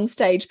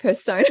onstage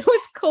persona,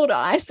 was called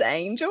Ice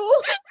Angel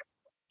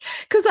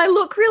because I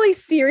look really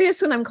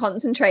serious when I'm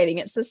concentrating.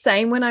 It's the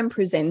same when I'm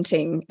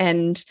presenting.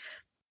 And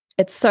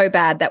it's so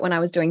bad that when I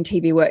was doing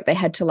TV work, they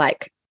had to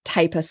like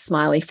tape a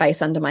smiley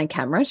face under my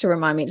camera to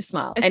remind me to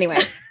smile. Anyway,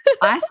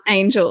 Ice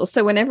Angel.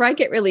 So whenever I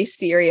get really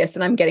serious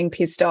and I'm getting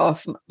pissed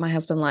off, my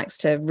husband likes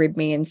to rib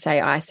me and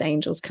say Ice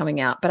Angel's coming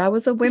out. But I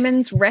was a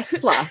women's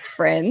wrestler,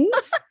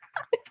 friends.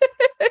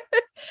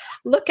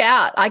 Look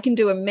out. I can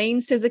do a mean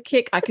scissor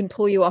kick. I can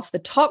pull you off the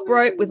top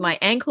rope with my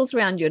ankles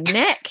around your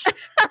neck.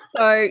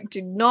 So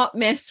do not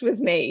mess with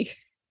me.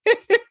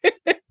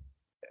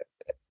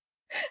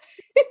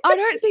 I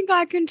don't think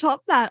I can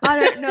top that. I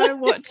don't know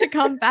what to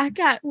come back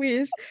at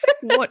with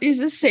what is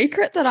a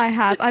secret that I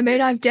have. I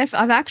mean, I've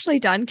actually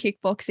done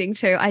kickboxing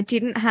too. I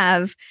didn't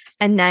have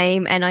a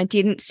name and I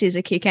didn't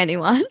scissor kick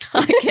anyone.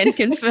 I can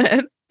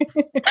confirm.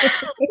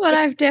 But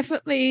I've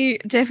definitely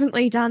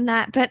done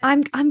that. But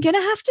I'm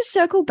gonna have to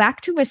circle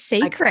back to a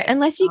secret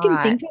unless you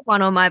can think of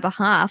one on my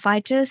behalf.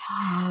 I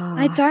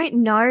don't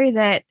know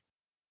that.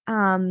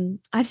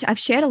 I've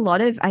shared a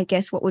lot of, I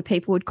guess, what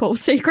people would call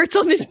secrets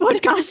on this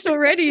podcast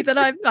already that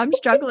I'm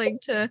struggling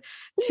to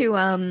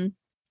differentiate.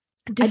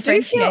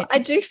 I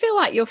do feel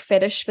like your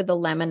fetish for the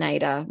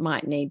laminator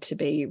might need to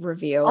be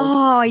revealed.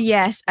 Oh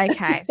yes,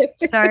 okay.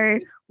 So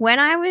when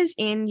I was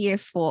in year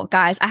 4,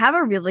 guys, I have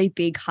a really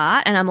big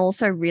heart and I'm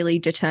also really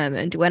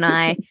determined. When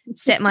I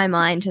set my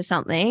mind to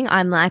something,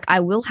 I'm like, I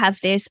will have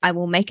this, I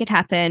will make it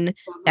happen.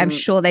 I'm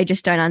sure they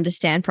just don't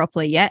understand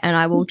properly yet, and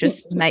I will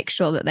just make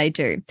sure that they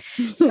do.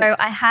 So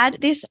I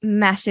had this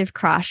massive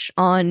crush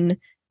on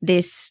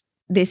this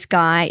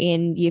guy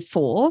in year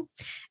 4,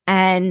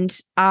 and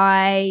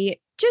I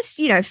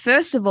just,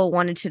 first of all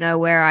wanted to know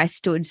where I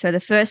stood. So the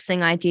first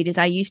thing I did is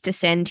I used to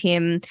send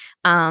him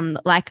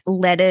like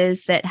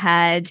letters that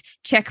had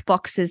check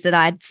boxes that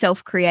I'd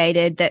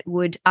self-created that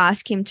would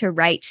ask him to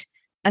rate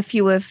a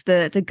few of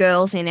the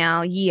girls in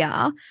our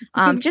year,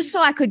 just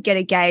so I could get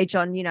a gauge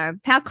on,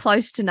 how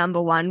close to number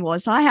 1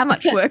 was I, how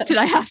much work did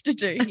I have to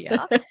do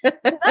here?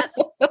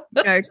 That's,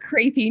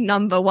 creepy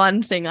number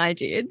 1 thing I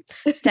did.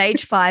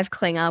 Stage 5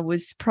 clinger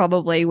was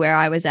probably where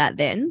I was at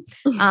then.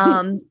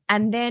 And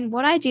then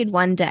what I did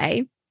one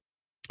day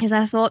is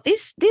I thought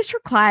this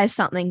requires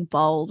something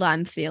bold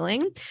I'm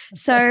feeling.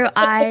 So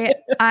I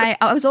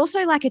was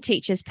also like a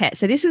teacher's pet.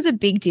 So this was a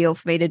big deal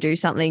for me to do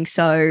something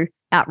so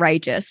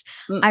outrageous.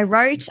 I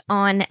wrote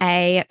on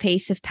a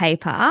piece of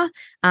paper,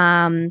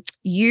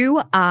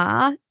 you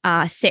are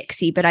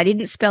sexy, but I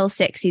didn't spell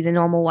sexy the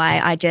normal way.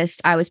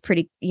 I was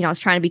pretty, I was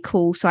trying to be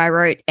cool. So I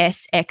wrote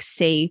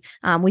SXC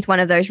with one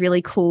of those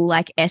really cool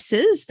like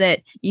S's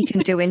that you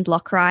can do in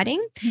block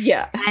writing.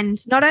 Yeah.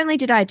 And not only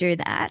did I do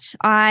that,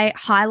 I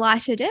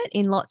highlighted it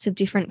in lots of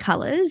different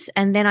colors.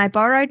 And then I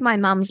borrowed my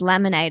mum's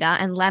laminator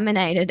and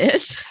laminated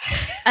it.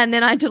 And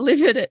then I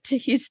delivered it to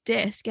his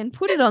desk and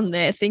put it on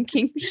there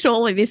thinking,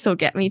 surely this will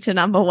get me to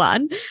number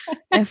one.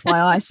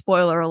 FYI,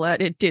 spoiler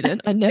alert, it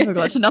didn't. I never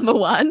got to number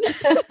one.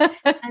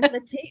 And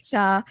the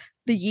teacher,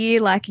 the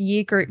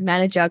year group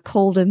manager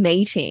called a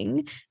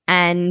meeting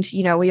and,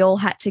 we all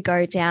had to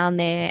go down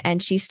there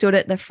and she stood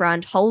at the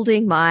front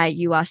holding my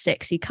 "You Are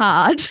Sexy"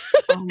 card.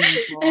 Oh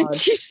my God. And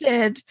she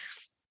said,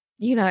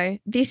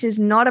 this is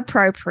not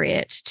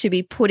appropriate to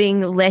be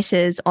putting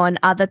letters on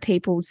other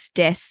people's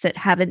desks that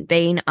haven't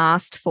been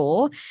asked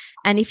for.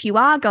 And if you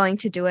are going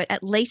to do it,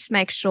 at least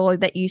make sure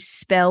that you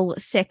spell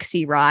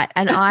sexy right.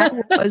 And I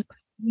was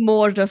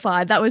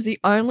mortified. That was the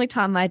only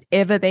time I'd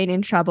ever been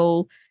in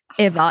trouble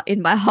ever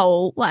in my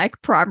whole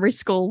primary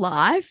school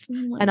life.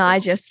 And I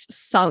just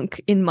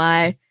sunk in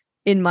my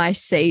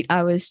seat.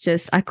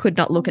 I could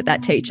not look at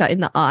that teacher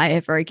in the eye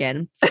ever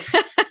again.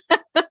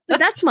 But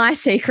that's my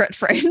secret,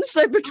 friends.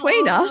 So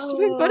between us,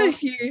 we've got a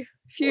few.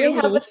 We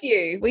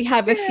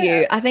have a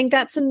few. I think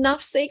that's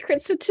enough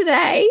secrets for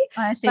today.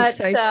 I think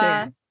so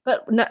too.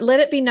 But no, let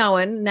it be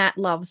known, Nat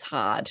loves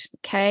hard.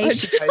 Okay,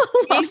 she goes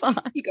big,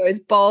 she goes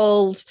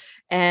bold,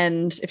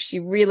 and if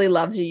she really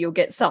loves you, you'll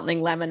get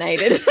something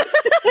laminated.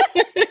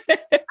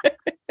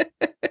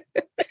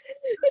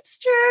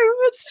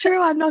 It's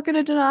true. I'm not going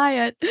to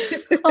deny it.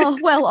 Oh,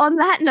 well, on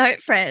that note,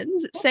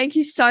 friends, thank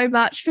you so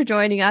much for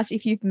joining us.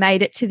 If you've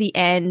made it to the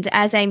end,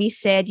 as Amy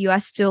said, you are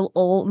still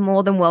all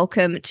more than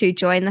welcome to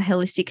join the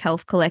Holistic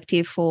Health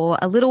Collective for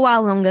a little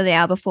while longer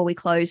now before we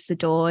close the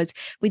doors.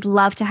 We'd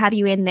love to have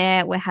you in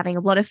there. We're having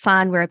a lot of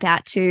fun. We're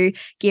about to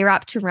gear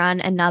up to run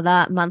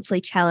another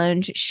monthly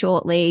challenge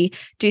shortly,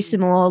 do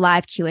some more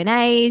live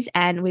Q&As,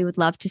 and we would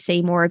love to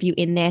see more of you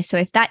in there. So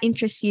if that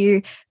interests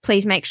you,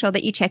 please make sure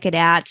that you check it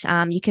out.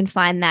 You can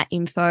find that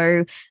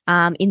info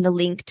in the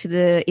link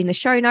in the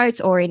show notes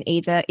or in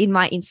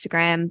my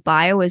Instagram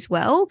bio as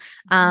well.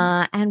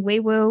 And we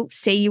will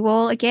see you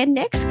all again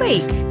next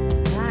week.